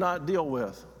cannot deal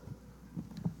with.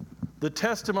 The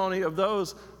testimony of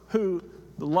those who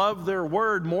love their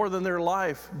word more than their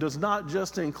life does not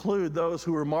just include those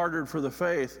who were martyred for the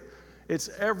faith. It's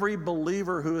every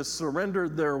believer who has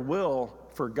surrendered their will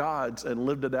for God's and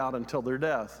lived it out until their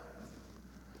death.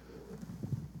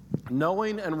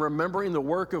 Knowing and remembering the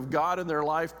work of God in their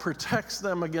life protects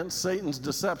them against Satan's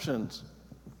deceptions.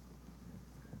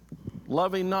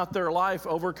 Loving not their life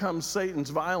overcomes Satan's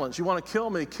violence. You want to kill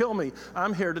me? Kill me.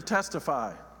 I'm here to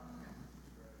testify.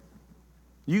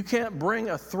 You can't bring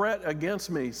a threat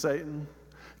against me, Satan,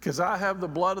 because I have the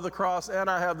blood of the cross and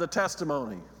I have the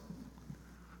testimony.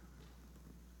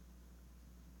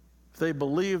 If they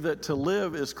believe that to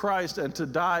live is Christ and to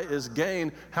die is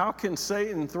gain, how can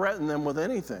Satan threaten them with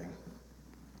anything?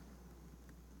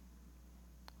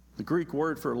 The Greek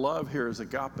word for love here is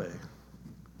agape,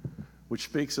 which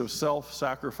speaks of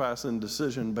self-sacrifice and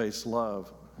decision-based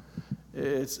love.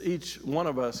 It's each one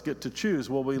of us get to choose.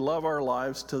 Will we love our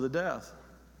lives to the death?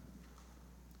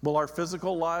 Will our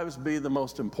physical lives be the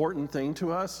most important thing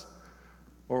to us?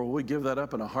 Or will we give that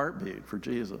up in a heartbeat for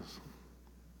Jesus?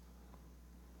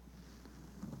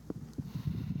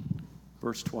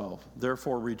 Verse 12,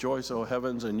 therefore rejoice, O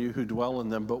heavens, and you who dwell in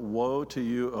them, but woe to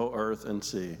you, O earth and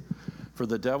sea. For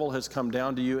the devil has come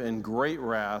down to you in great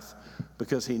wrath,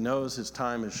 because he knows his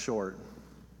time is short.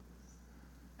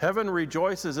 Heaven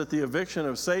rejoices at the eviction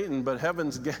of Satan, but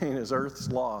heaven's gain is earth's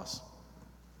loss.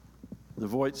 The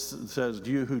voice says,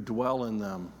 you who dwell in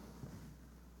them.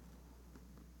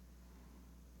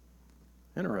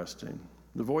 Interesting.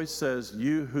 The voice says,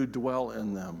 you who dwell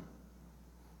in them.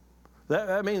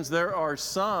 That means there are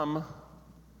some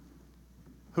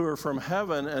who are from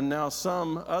heaven, and now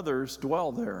some others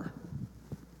dwell there.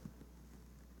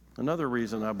 Another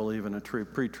reason I believe in a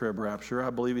pre-trib rapture, I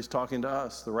believe he's talking to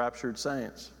us, the raptured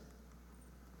saints.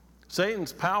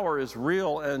 Satan's power is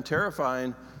real and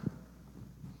terrifying,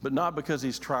 but not because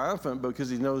he's triumphant, but because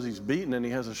he knows he's beaten and he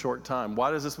has a short time.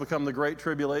 Why does this become the Great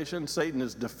Tribulation? Satan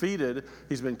is defeated,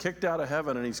 he's been kicked out of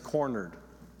heaven, and he's cornered.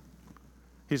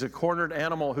 He's a cornered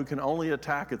animal who can only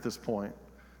attack at this point.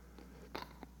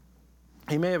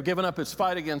 He may have given up his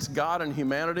fight against God and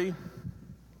humanity,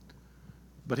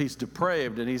 but he's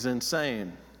depraved and he's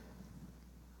insane.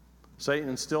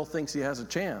 Satan still thinks he has a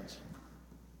chance.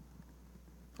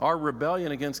 Our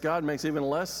rebellion against God makes even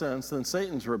less sense than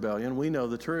Satan's rebellion. We know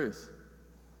the truth.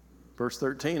 Verse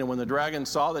 13, and when the dragon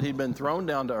saw that he'd been thrown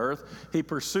down to earth, he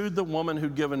pursued the woman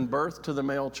who'd given birth to the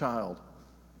male child.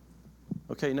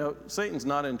 Okay, no, Satan's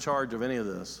not in charge of any of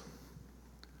this.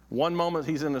 One moment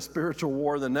he's in a spiritual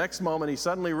war, the next moment he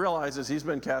suddenly realizes he's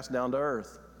been cast down to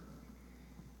earth.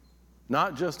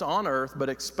 Not just on earth, but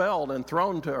expelled and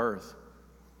thrown to earth.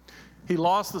 He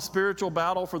lost the spiritual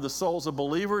battle for the souls of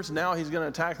believers. Now he's going to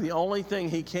attack the only thing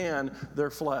he can, their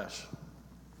flesh.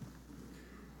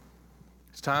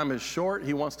 His time is short.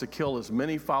 He wants to kill as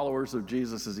many followers of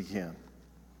Jesus as he can.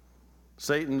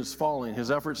 Satan is falling.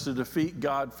 His efforts to defeat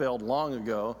God failed long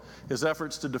ago. His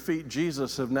efforts to defeat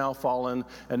Jesus have now fallen,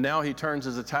 and now he turns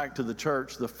his attack to the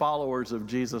church, the followers of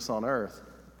Jesus on earth.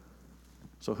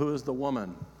 So who is the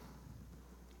woman?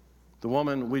 The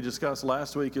woman we discussed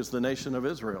last week is the nation of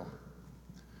Israel.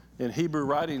 In Hebrew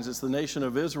writings, it's the nation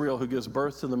of Israel who gives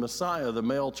birth to the Messiah, the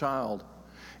male child.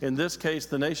 In this case,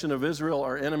 the nation of Israel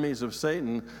are enemies of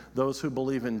Satan, those who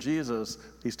believe in Jesus.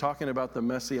 He's talking about the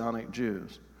Messianic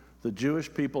Jews, the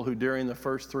Jewish people who during the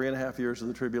first 3.5 years of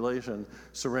the tribulation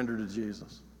surrendered to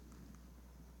Jesus.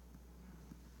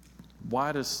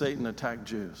 Why does Satan attack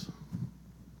Jews?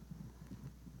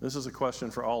 This is a question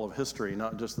for all of history,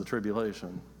 not just the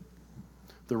tribulation.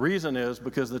 The reason is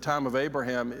because the time of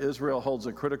Abraham, Israel holds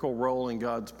a critical role in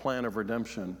God's plan of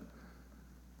redemption.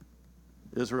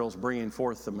 Israel's bringing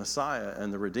forth the Messiah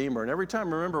and the Redeemer. And every time,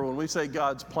 remember, when we say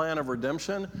God's plan of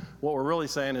redemption, what we're really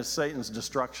saying is Satan's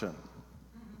destruction.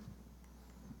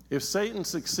 If Satan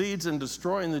succeeds in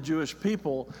destroying the Jewish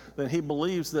people, then he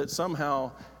believes that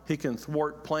somehow he can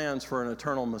thwart plans for an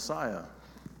eternal Messiah.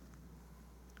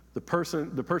 The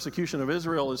persecution of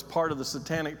Israel is part of the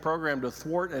satanic program to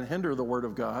thwart and hinder the Word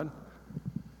of God.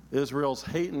 Israel's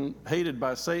hated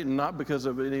by Satan not because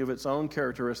of any of its own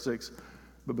characteristics,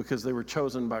 but because they were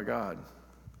chosen by God.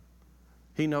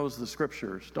 He knows the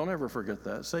Scriptures. Don't ever forget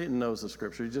that. Satan knows the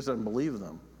Scriptures. He just doesn't believe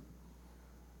them.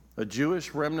 A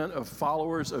Jewish remnant of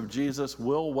followers of Jesus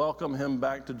will welcome him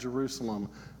back to Jerusalem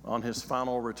on his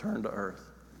final return to earth.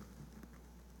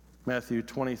 Matthew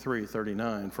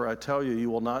 23:39, for I tell you, you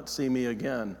will not see me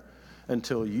again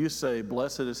until you say,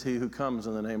 blessed is he who comes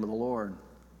in the name of the Lord.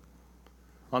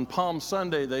 On Palm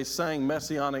Sunday, they sang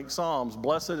messianic psalms,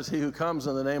 blessed is he who comes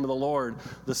in the name of the Lord.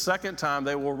 The second time,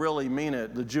 they will really mean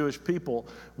it. The Jewish people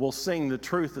will sing the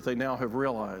truth that they now have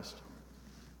realized.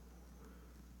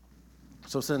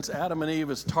 So since Adam and Eve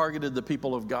has targeted the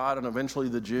people of God and eventually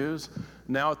the Jews,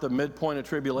 now at the midpoint of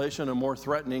tribulation, a more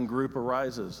threatening group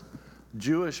arises.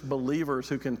 Jewish believers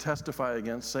who can testify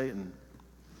against Satan.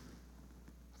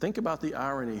 Think about the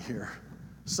irony here.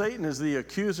 Satan is the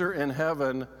accuser in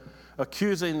heaven,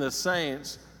 accusing the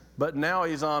saints, but now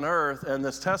he's on earth, and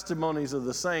the testimonies of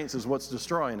the saints is what's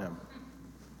destroying him.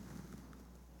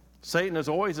 Satan has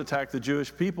always attacked the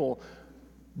Jewish people,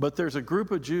 but there's a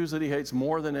group of Jews that he hates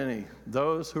more than any,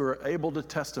 those who are able to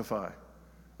testify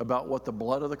about what the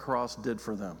blood of the cross did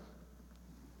for them.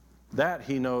 That,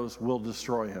 he knows, will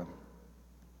destroy him.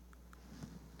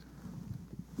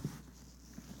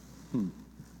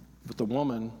 But the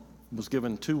woman was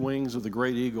given 2 wings of the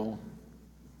great eagle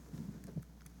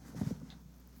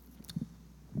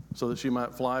so that she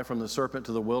might fly from the serpent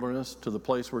to the wilderness, to the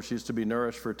place where she's to be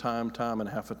nourished for time and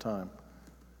half a time.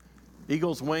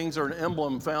 Eagle's wings are an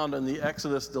emblem found in the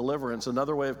Exodus deliverance,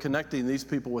 another way of connecting these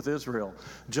people with Israel.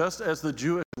 Just as the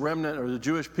Jewish remnant or the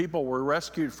Jewish people were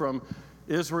rescued from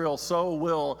Israel, so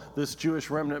will this Jewish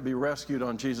remnant be rescued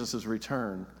on Jesus'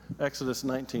 return. Exodus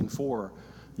 19:4.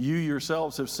 You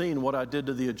yourselves have seen what I did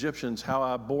to the Egyptians, how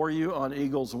I bore you on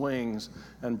eagle's wings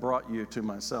and brought you to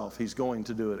myself. He's going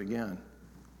to do it again.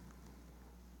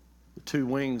 The 2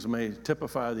 wings may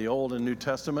typify the Old and New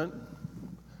Testament,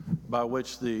 by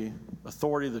which the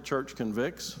authority of the church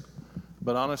convicts,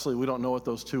 but honestly, we don't know what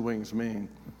those 2 wings mean.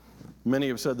 Many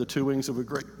have said the 2 wings of a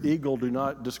great eagle do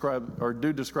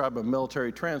describe a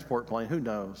military transport plane. Who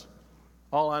knows?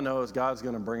 All I know is God's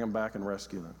going to bring them back and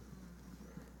rescue them.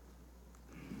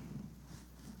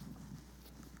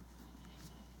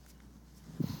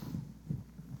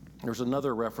 There's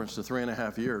another reference to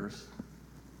 3.5 years.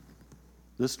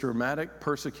 This dramatic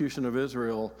persecution of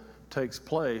Israel takes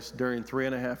place during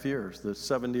 3.5 years, the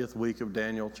 70th week of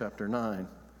Daniel chapter 9.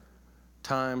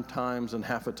 Time, times, and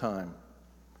half a time.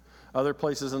 Other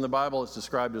places in the Bible it's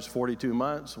described as 42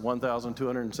 months,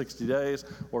 1,260 days,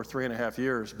 or 3.5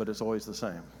 years, but it's always the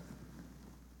same.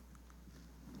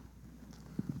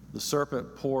 The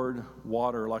serpent poured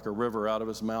water like a river out of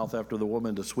his mouth after the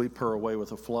woman to sweep her away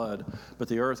with a flood. But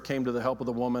the earth came to the help of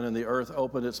the woman, and the earth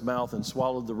opened its mouth and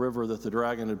swallowed the river that the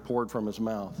dragon had poured from his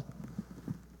mouth.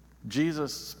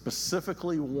 Jesus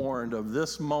specifically warned of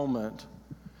this moment,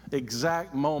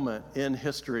 exact moment in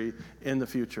history in the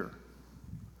future.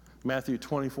 Matthew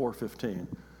 24:15.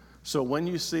 So when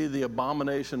you see the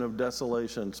abomination of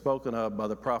desolation spoken of by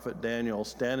the prophet Daniel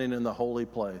standing in the holy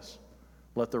place,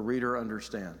 let the reader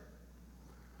understand.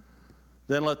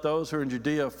 Then let those who are in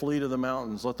Judea flee to the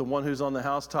mountains. Let the one who's on the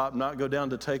housetop not go down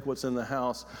to take what's in the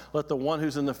house. Let the one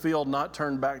who's in the field not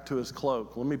turn back to his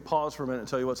cloak. Let me pause for a minute and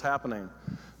tell you what's happening.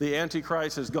 The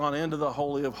Antichrist has gone into the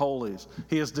Holy of Holies.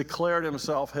 He has declared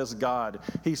himself as God.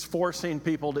 He's forcing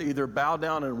people to either bow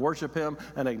down and worship him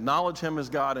and acknowledge him as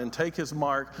God and take his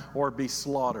mark, or be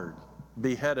slaughtered,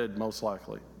 beheaded most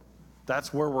likely.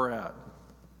 That's where we're at.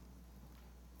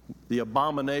 The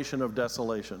abomination of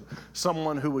desolation.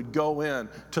 Someone who would go in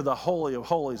to the Holy of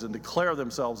Holies and declare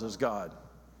themselves as God.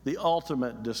 The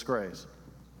ultimate disgrace.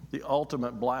 The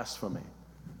ultimate blasphemy.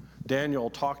 Daniel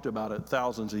talked about it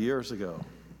thousands of years ago.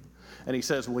 And he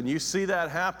says, when you see that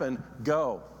happen,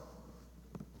 go.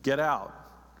 Get out.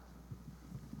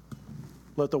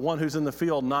 Let the one who's in the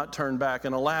field not turn back.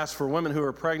 And alas, for women who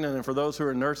are pregnant and for those who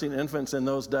are nursing infants in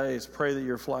those days, pray that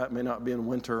your flight may not be in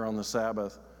winter on the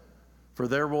Sabbath. For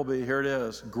there will be, here it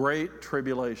is, great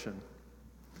tribulation,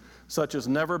 such as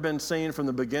never been seen from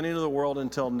the beginning of the world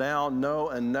until now, no,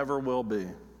 and never will be.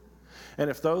 And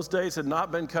if those days had not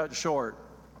been cut short,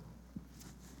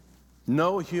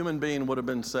 no human being would have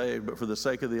been saved, but for the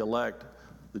sake of the elect,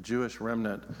 the Jewish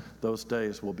remnant, those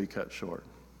days will be cut short.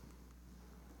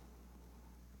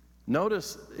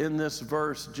 Notice in this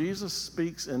verse, Jesus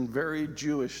speaks in very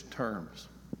Jewish terms.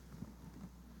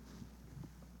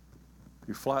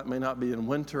 Your flight may not be in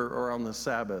winter or on the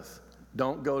Sabbath.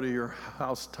 Don't go to your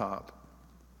housetop.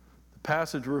 The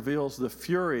passage reveals the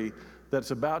fury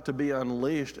that's about to be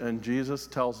unleashed, and Jesus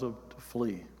tells them to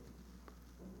flee.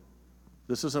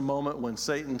 This is a moment when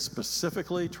Satan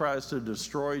specifically tries to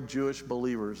destroy Jewish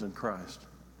believers in Christ.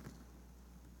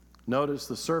 Notice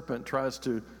the serpent tries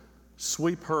to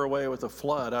sweep her away with a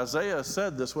flood. Isaiah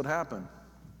said this would happen.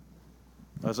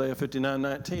 Isaiah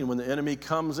 59:19, when the enemy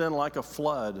comes in like a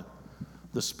flood,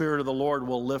 the Spirit of the Lord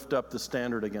will lift up the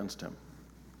standard against him.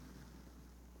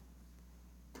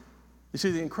 You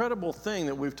see, the incredible thing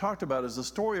that we've talked about is the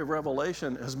story of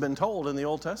Revelation has been told in the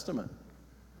Old Testament.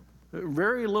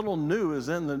 Very little new is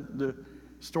in the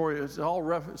story. It's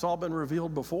all been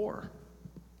revealed before.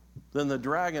 Then the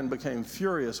dragon became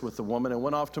furious with the woman and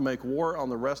went off to make war on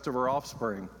the rest of her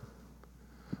offspring,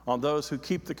 on those who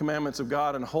keep the commandments of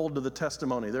God and hold to the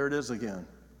testimony. There it is again.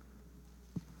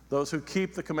 Those who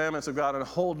keep the commandments of God and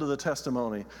hold to the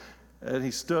testimony. And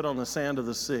he stood on the sand of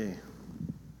the sea.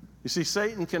 You see,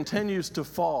 Satan continues to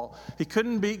fall. He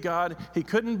couldn't beat God. He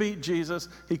couldn't beat Jesus.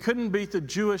 He couldn't beat the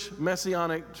Jewish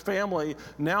messianic family.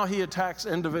 Now he attacks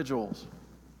individuals,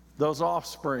 those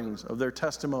offsprings of their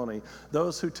testimony,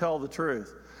 those who tell the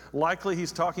truth. Likely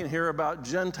he's talking here about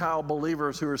Gentile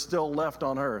believers who are still left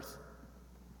on earth.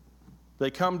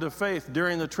 They come to faith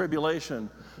during the tribulation.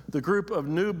 The group of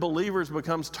new believers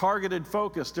becomes targeted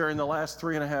focus during the last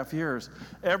 3.5 years.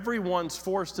 Everyone's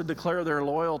forced to declare their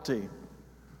loyalty.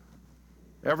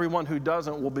 Everyone who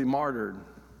doesn't will be martyred.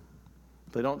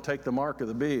 They don't take the mark of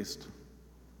the beast.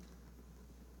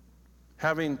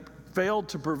 Having failed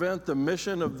to prevent the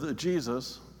mission of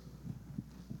Jesus,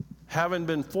 having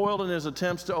been foiled in his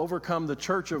attempts to overcome the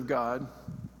church of God,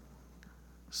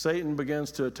 Satan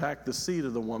begins to attack the seed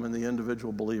of the woman, the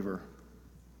individual believer.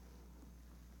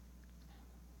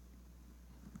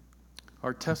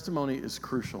 Our testimony is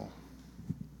crucial.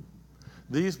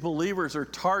 These believers are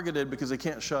targeted because they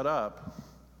can't shut up.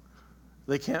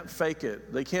 They can't fake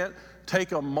it. They can't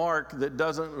take a mark that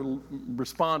doesn't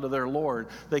respond to their Lord.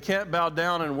 They can't bow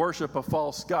down and worship a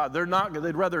false god.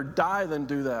 They'd rather die than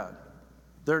do that.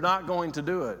 They're not going to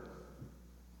do it.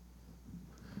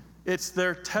 It's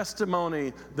their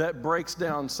testimony that breaks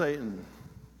down Satan.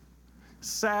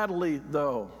 Sadly,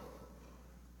 though,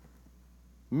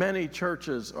 many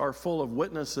churches are full of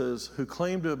witnesses who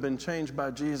claim to have been changed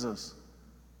by Jesus,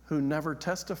 who never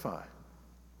testify.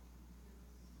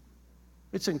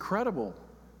 It's incredible.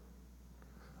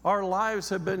 Our lives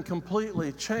have been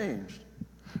completely changed.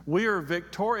 We are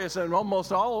victorious, and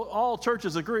almost all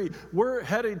churches agree we're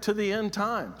headed to the end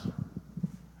times.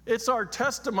 It's our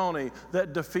testimony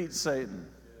that defeats Satan.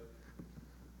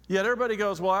 Yet everybody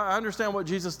goes, well, I understand what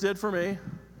Jesus did for me,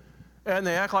 and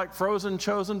they act like frozen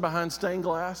chosen behind stained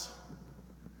glass.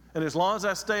 And as long as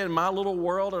I stay in my little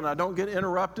world and I don't get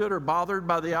interrupted or bothered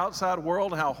by the outside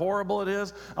world and how horrible it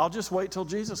is, I'll just wait till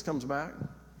Jesus comes back.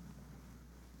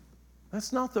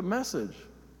 That's not the message.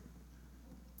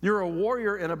 You're a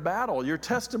warrior in a battle. Your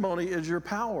testimony is your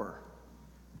power.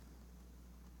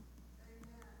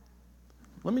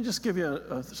 Let me just give you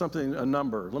a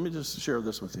number. Let me just share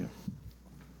this with you.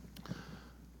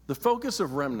 The focus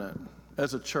of Remnant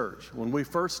as a church, when we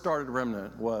first started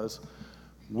Remnant, was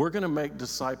we're going to make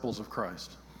disciples of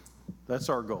Christ. That's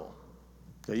our goal.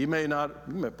 Okay, you may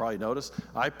probably notice,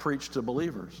 I preach to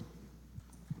believers.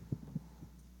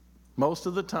 Most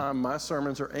of the time, my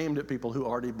sermons are aimed at people who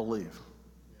already believe.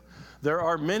 There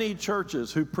are many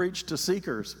churches who preach to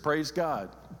seekers, praise God.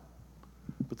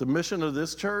 But the mission of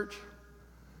this church,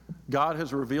 God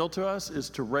has revealed to us, is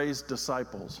to raise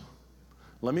disciples.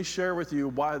 Let me share with you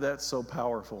why that's so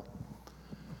powerful.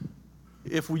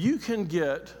 If you can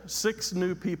get 6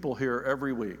 new people here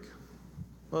every week,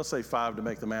 let's say 5 to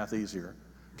make the math easier.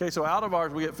 Okay, so out of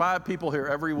ours, we get 5 people here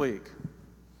every week.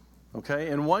 Okay,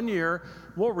 in 1 year,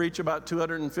 we'll reach about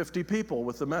 250 people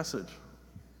with the message.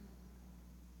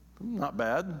 Not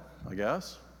bad, I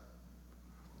guess.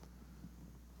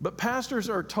 But pastors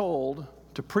are told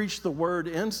to preach the word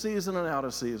in season and out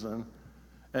of season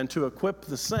and to equip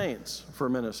the saints for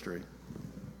ministry.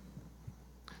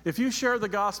 If you share the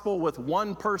gospel with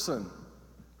one person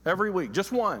every week,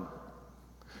 just one,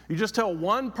 you just tell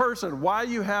one person why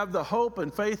you have the hope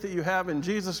and faith that you have in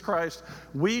Jesus Christ,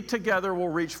 we together will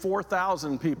reach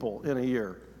 4,000 people in a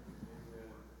year.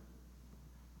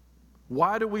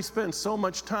 Why do we spend so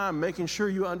much time making sure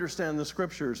you understand the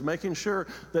scriptures, making sure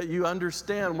that you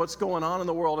understand what's going on in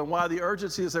the world and why the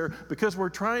urgency is there? Because we're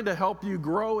trying to help you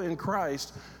grow in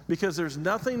Christ, because there's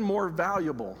nothing more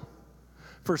valuable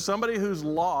for somebody who's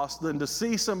lost than to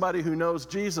see somebody who knows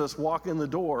Jesus walk in the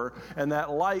door and that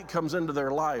light comes into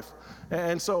their life.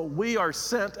 And so we are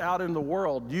sent out in the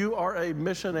world. You are a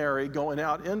missionary going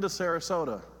out into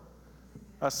Sarasota.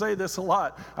 I say this a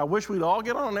lot. I wish we'd all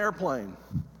get on an airplane,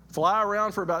 fly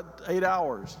around for about 8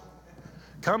 hours,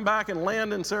 come back and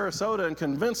land in Sarasota and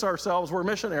convince ourselves we're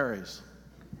missionaries.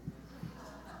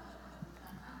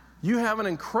 You have an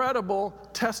incredible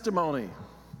testimony.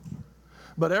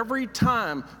 But every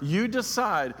time you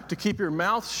decide to keep your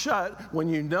mouth shut when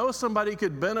you know somebody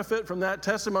could benefit from that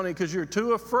testimony because you're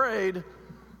too afraid,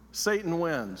 Satan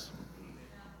wins.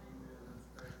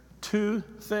 2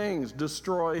 things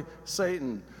destroy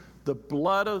Satan: the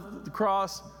blood of the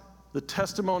cross, the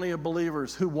testimony of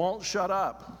believers who won't shut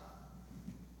up.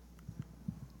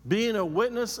 Being a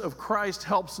witness of Christ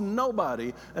helps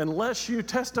nobody unless you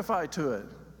testify to it.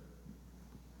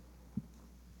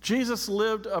 Jesus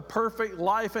lived a perfect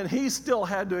life, and he still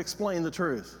had to explain the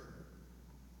truth.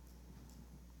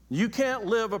 You can't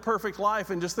live a perfect life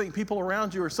and just think people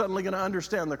around you are suddenly going to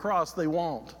understand the cross. They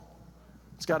won't.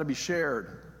 It's got to be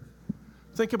shared.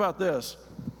 Think about this.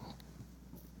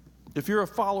 If you're a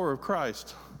follower of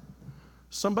Christ,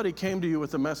 somebody came to you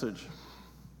with a message.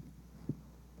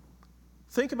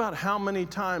 Think about how many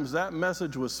times that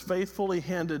message was faithfully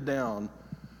handed down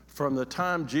from the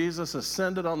time Jesus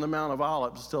ascended on the Mount of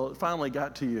Olives till it finally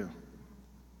got to you.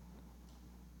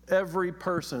 Every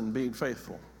person being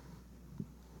faithful.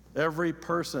 Every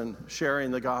person sharing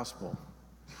the gospel.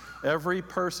 Every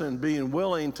person being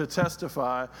willing to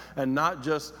testify and not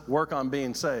just work on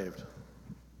being saved.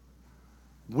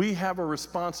 We have a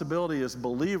responsibility as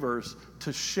believers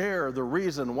to share the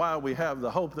reason why we have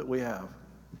the hope that we have.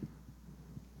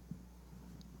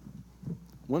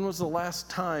 When was the last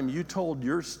time you told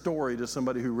your story to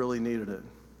somebody who really needed it?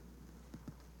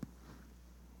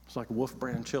 It's like Wolf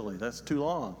Brand chili. That's too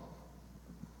long.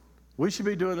 We should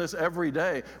be doing this every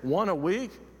day. One a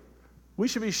week. We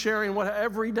should be sharing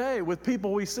every day with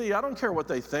people we see. I don't care what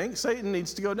they think. Satan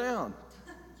needs to go down.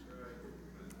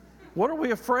 What are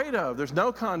we afraid of? There's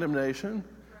no condemnation.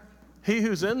 He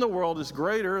who's in the world is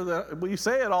greater. We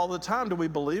say it all the time. Do we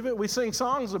believe it? We sing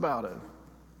songs about it.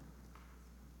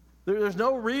 There's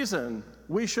no reason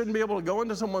we shouldn't be able to go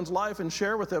into someone's life and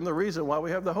share with them the reason why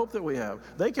we have the hope that we have.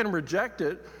 They can reject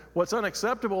it. What's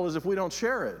unacceptable is if we don't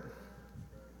share it.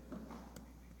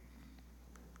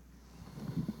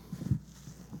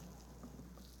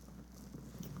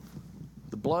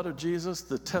 The blood of Jesus,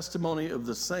 the testimony of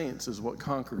the saints is what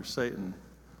conquers Satan.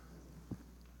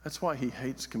 That's why he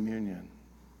hates communion.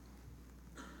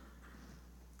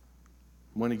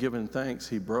 When he given thanks,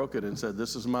 he broke it and said,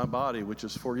 "This is my body, which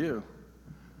is for you.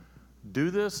 Do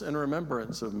this in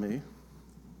remembrance of me."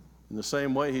 In the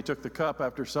same way, he took the cup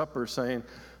after supper, saying,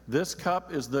 "This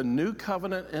cup is the new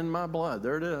covenant in my blood."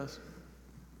 There it is.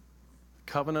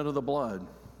 Covenant of the blood.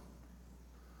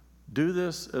 Do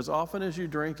this as often as you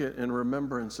drink it in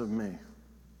remembrance of me.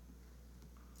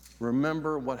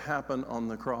 Remember what happened on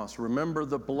the cross. Remember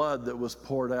the blood that was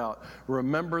poured out.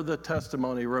 Remember the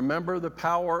testimony. Remember the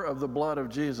power of the blood of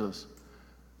Jesus.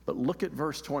 But look at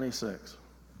verse 26.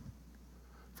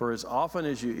 For as often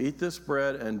as you eat this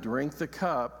bread and drink the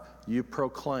cup, you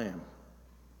proclaim,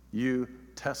 you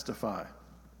testify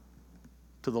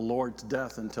to the Lord's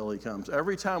death until he comes.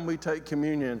 Every time we take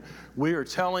communion, we are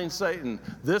telling Satan,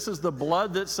 this is the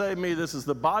blood that saved me, this is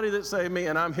the body that saved me,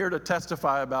 and I'm here to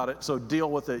testify about it, so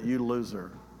deal with it, you loser.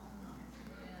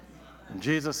 And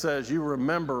Jesus says, you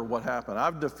remember what happened.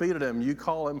 I've defeated him. You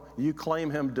claim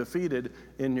him defeated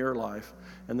in your life.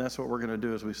 And that's what we're going to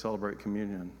do as we celebrate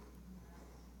communion.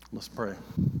 Let's pray.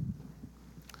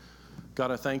 God,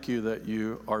 I thank you that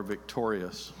you are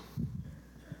victorious.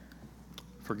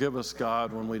 Forgive us,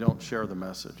 God, when we don't share the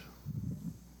message.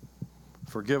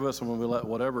 Forgive us when we let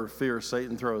whatever fear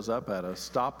Satan throws up at us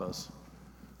stop us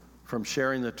from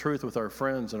sharing the truth with our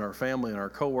friends and our family and our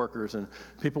coworkers and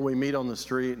people we meet on the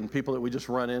street and people that we just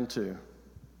run into.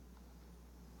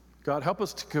 God, help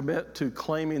us to commit to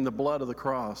claiming the blood of the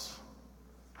cross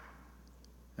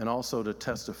and also to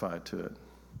testify to it.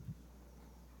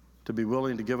 To be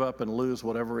willing to give up and lose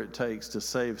whatever it takes to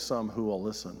save some who will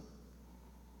listen.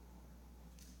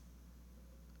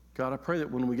 God, I pray that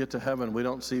when we get to heaven, we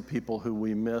don't see people who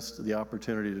we missed the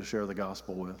opportunity to share the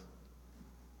gospel with.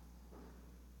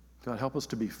 God, help us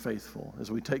to be faithful. As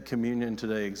we take communion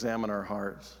today, examine our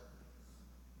hearts.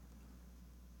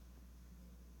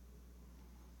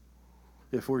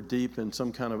 If we're deep in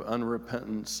some kind of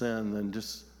unrepentant sin, then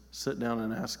just sit down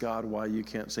and ask God why you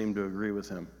can't seem to agree with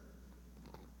him.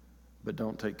 But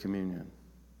don't take communion.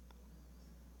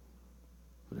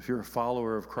 But if you're a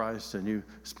follower of Christ and you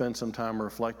spend some time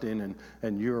reflecting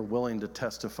and you're willing to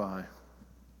testify,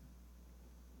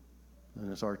 then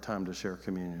it's our time to share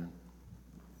communion.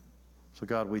 So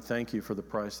God, we thank you for the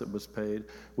price that was paid.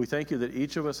 We thank you that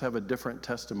each of us have a different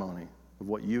testimony of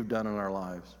what you've done in our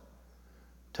lives.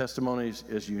 Testimonies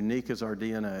as unique as our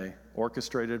DNA,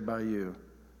 orchestrated by you.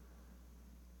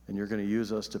 And you're going to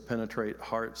use us to penetrate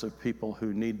hearts of people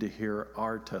who need to hear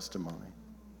our testimony.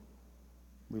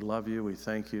 We love you. We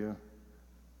thank you.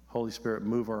 Holy Spirit,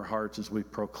 move our hearts as we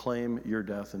proclaim your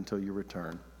death until you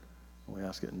return. We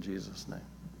ask it in Jesus' name.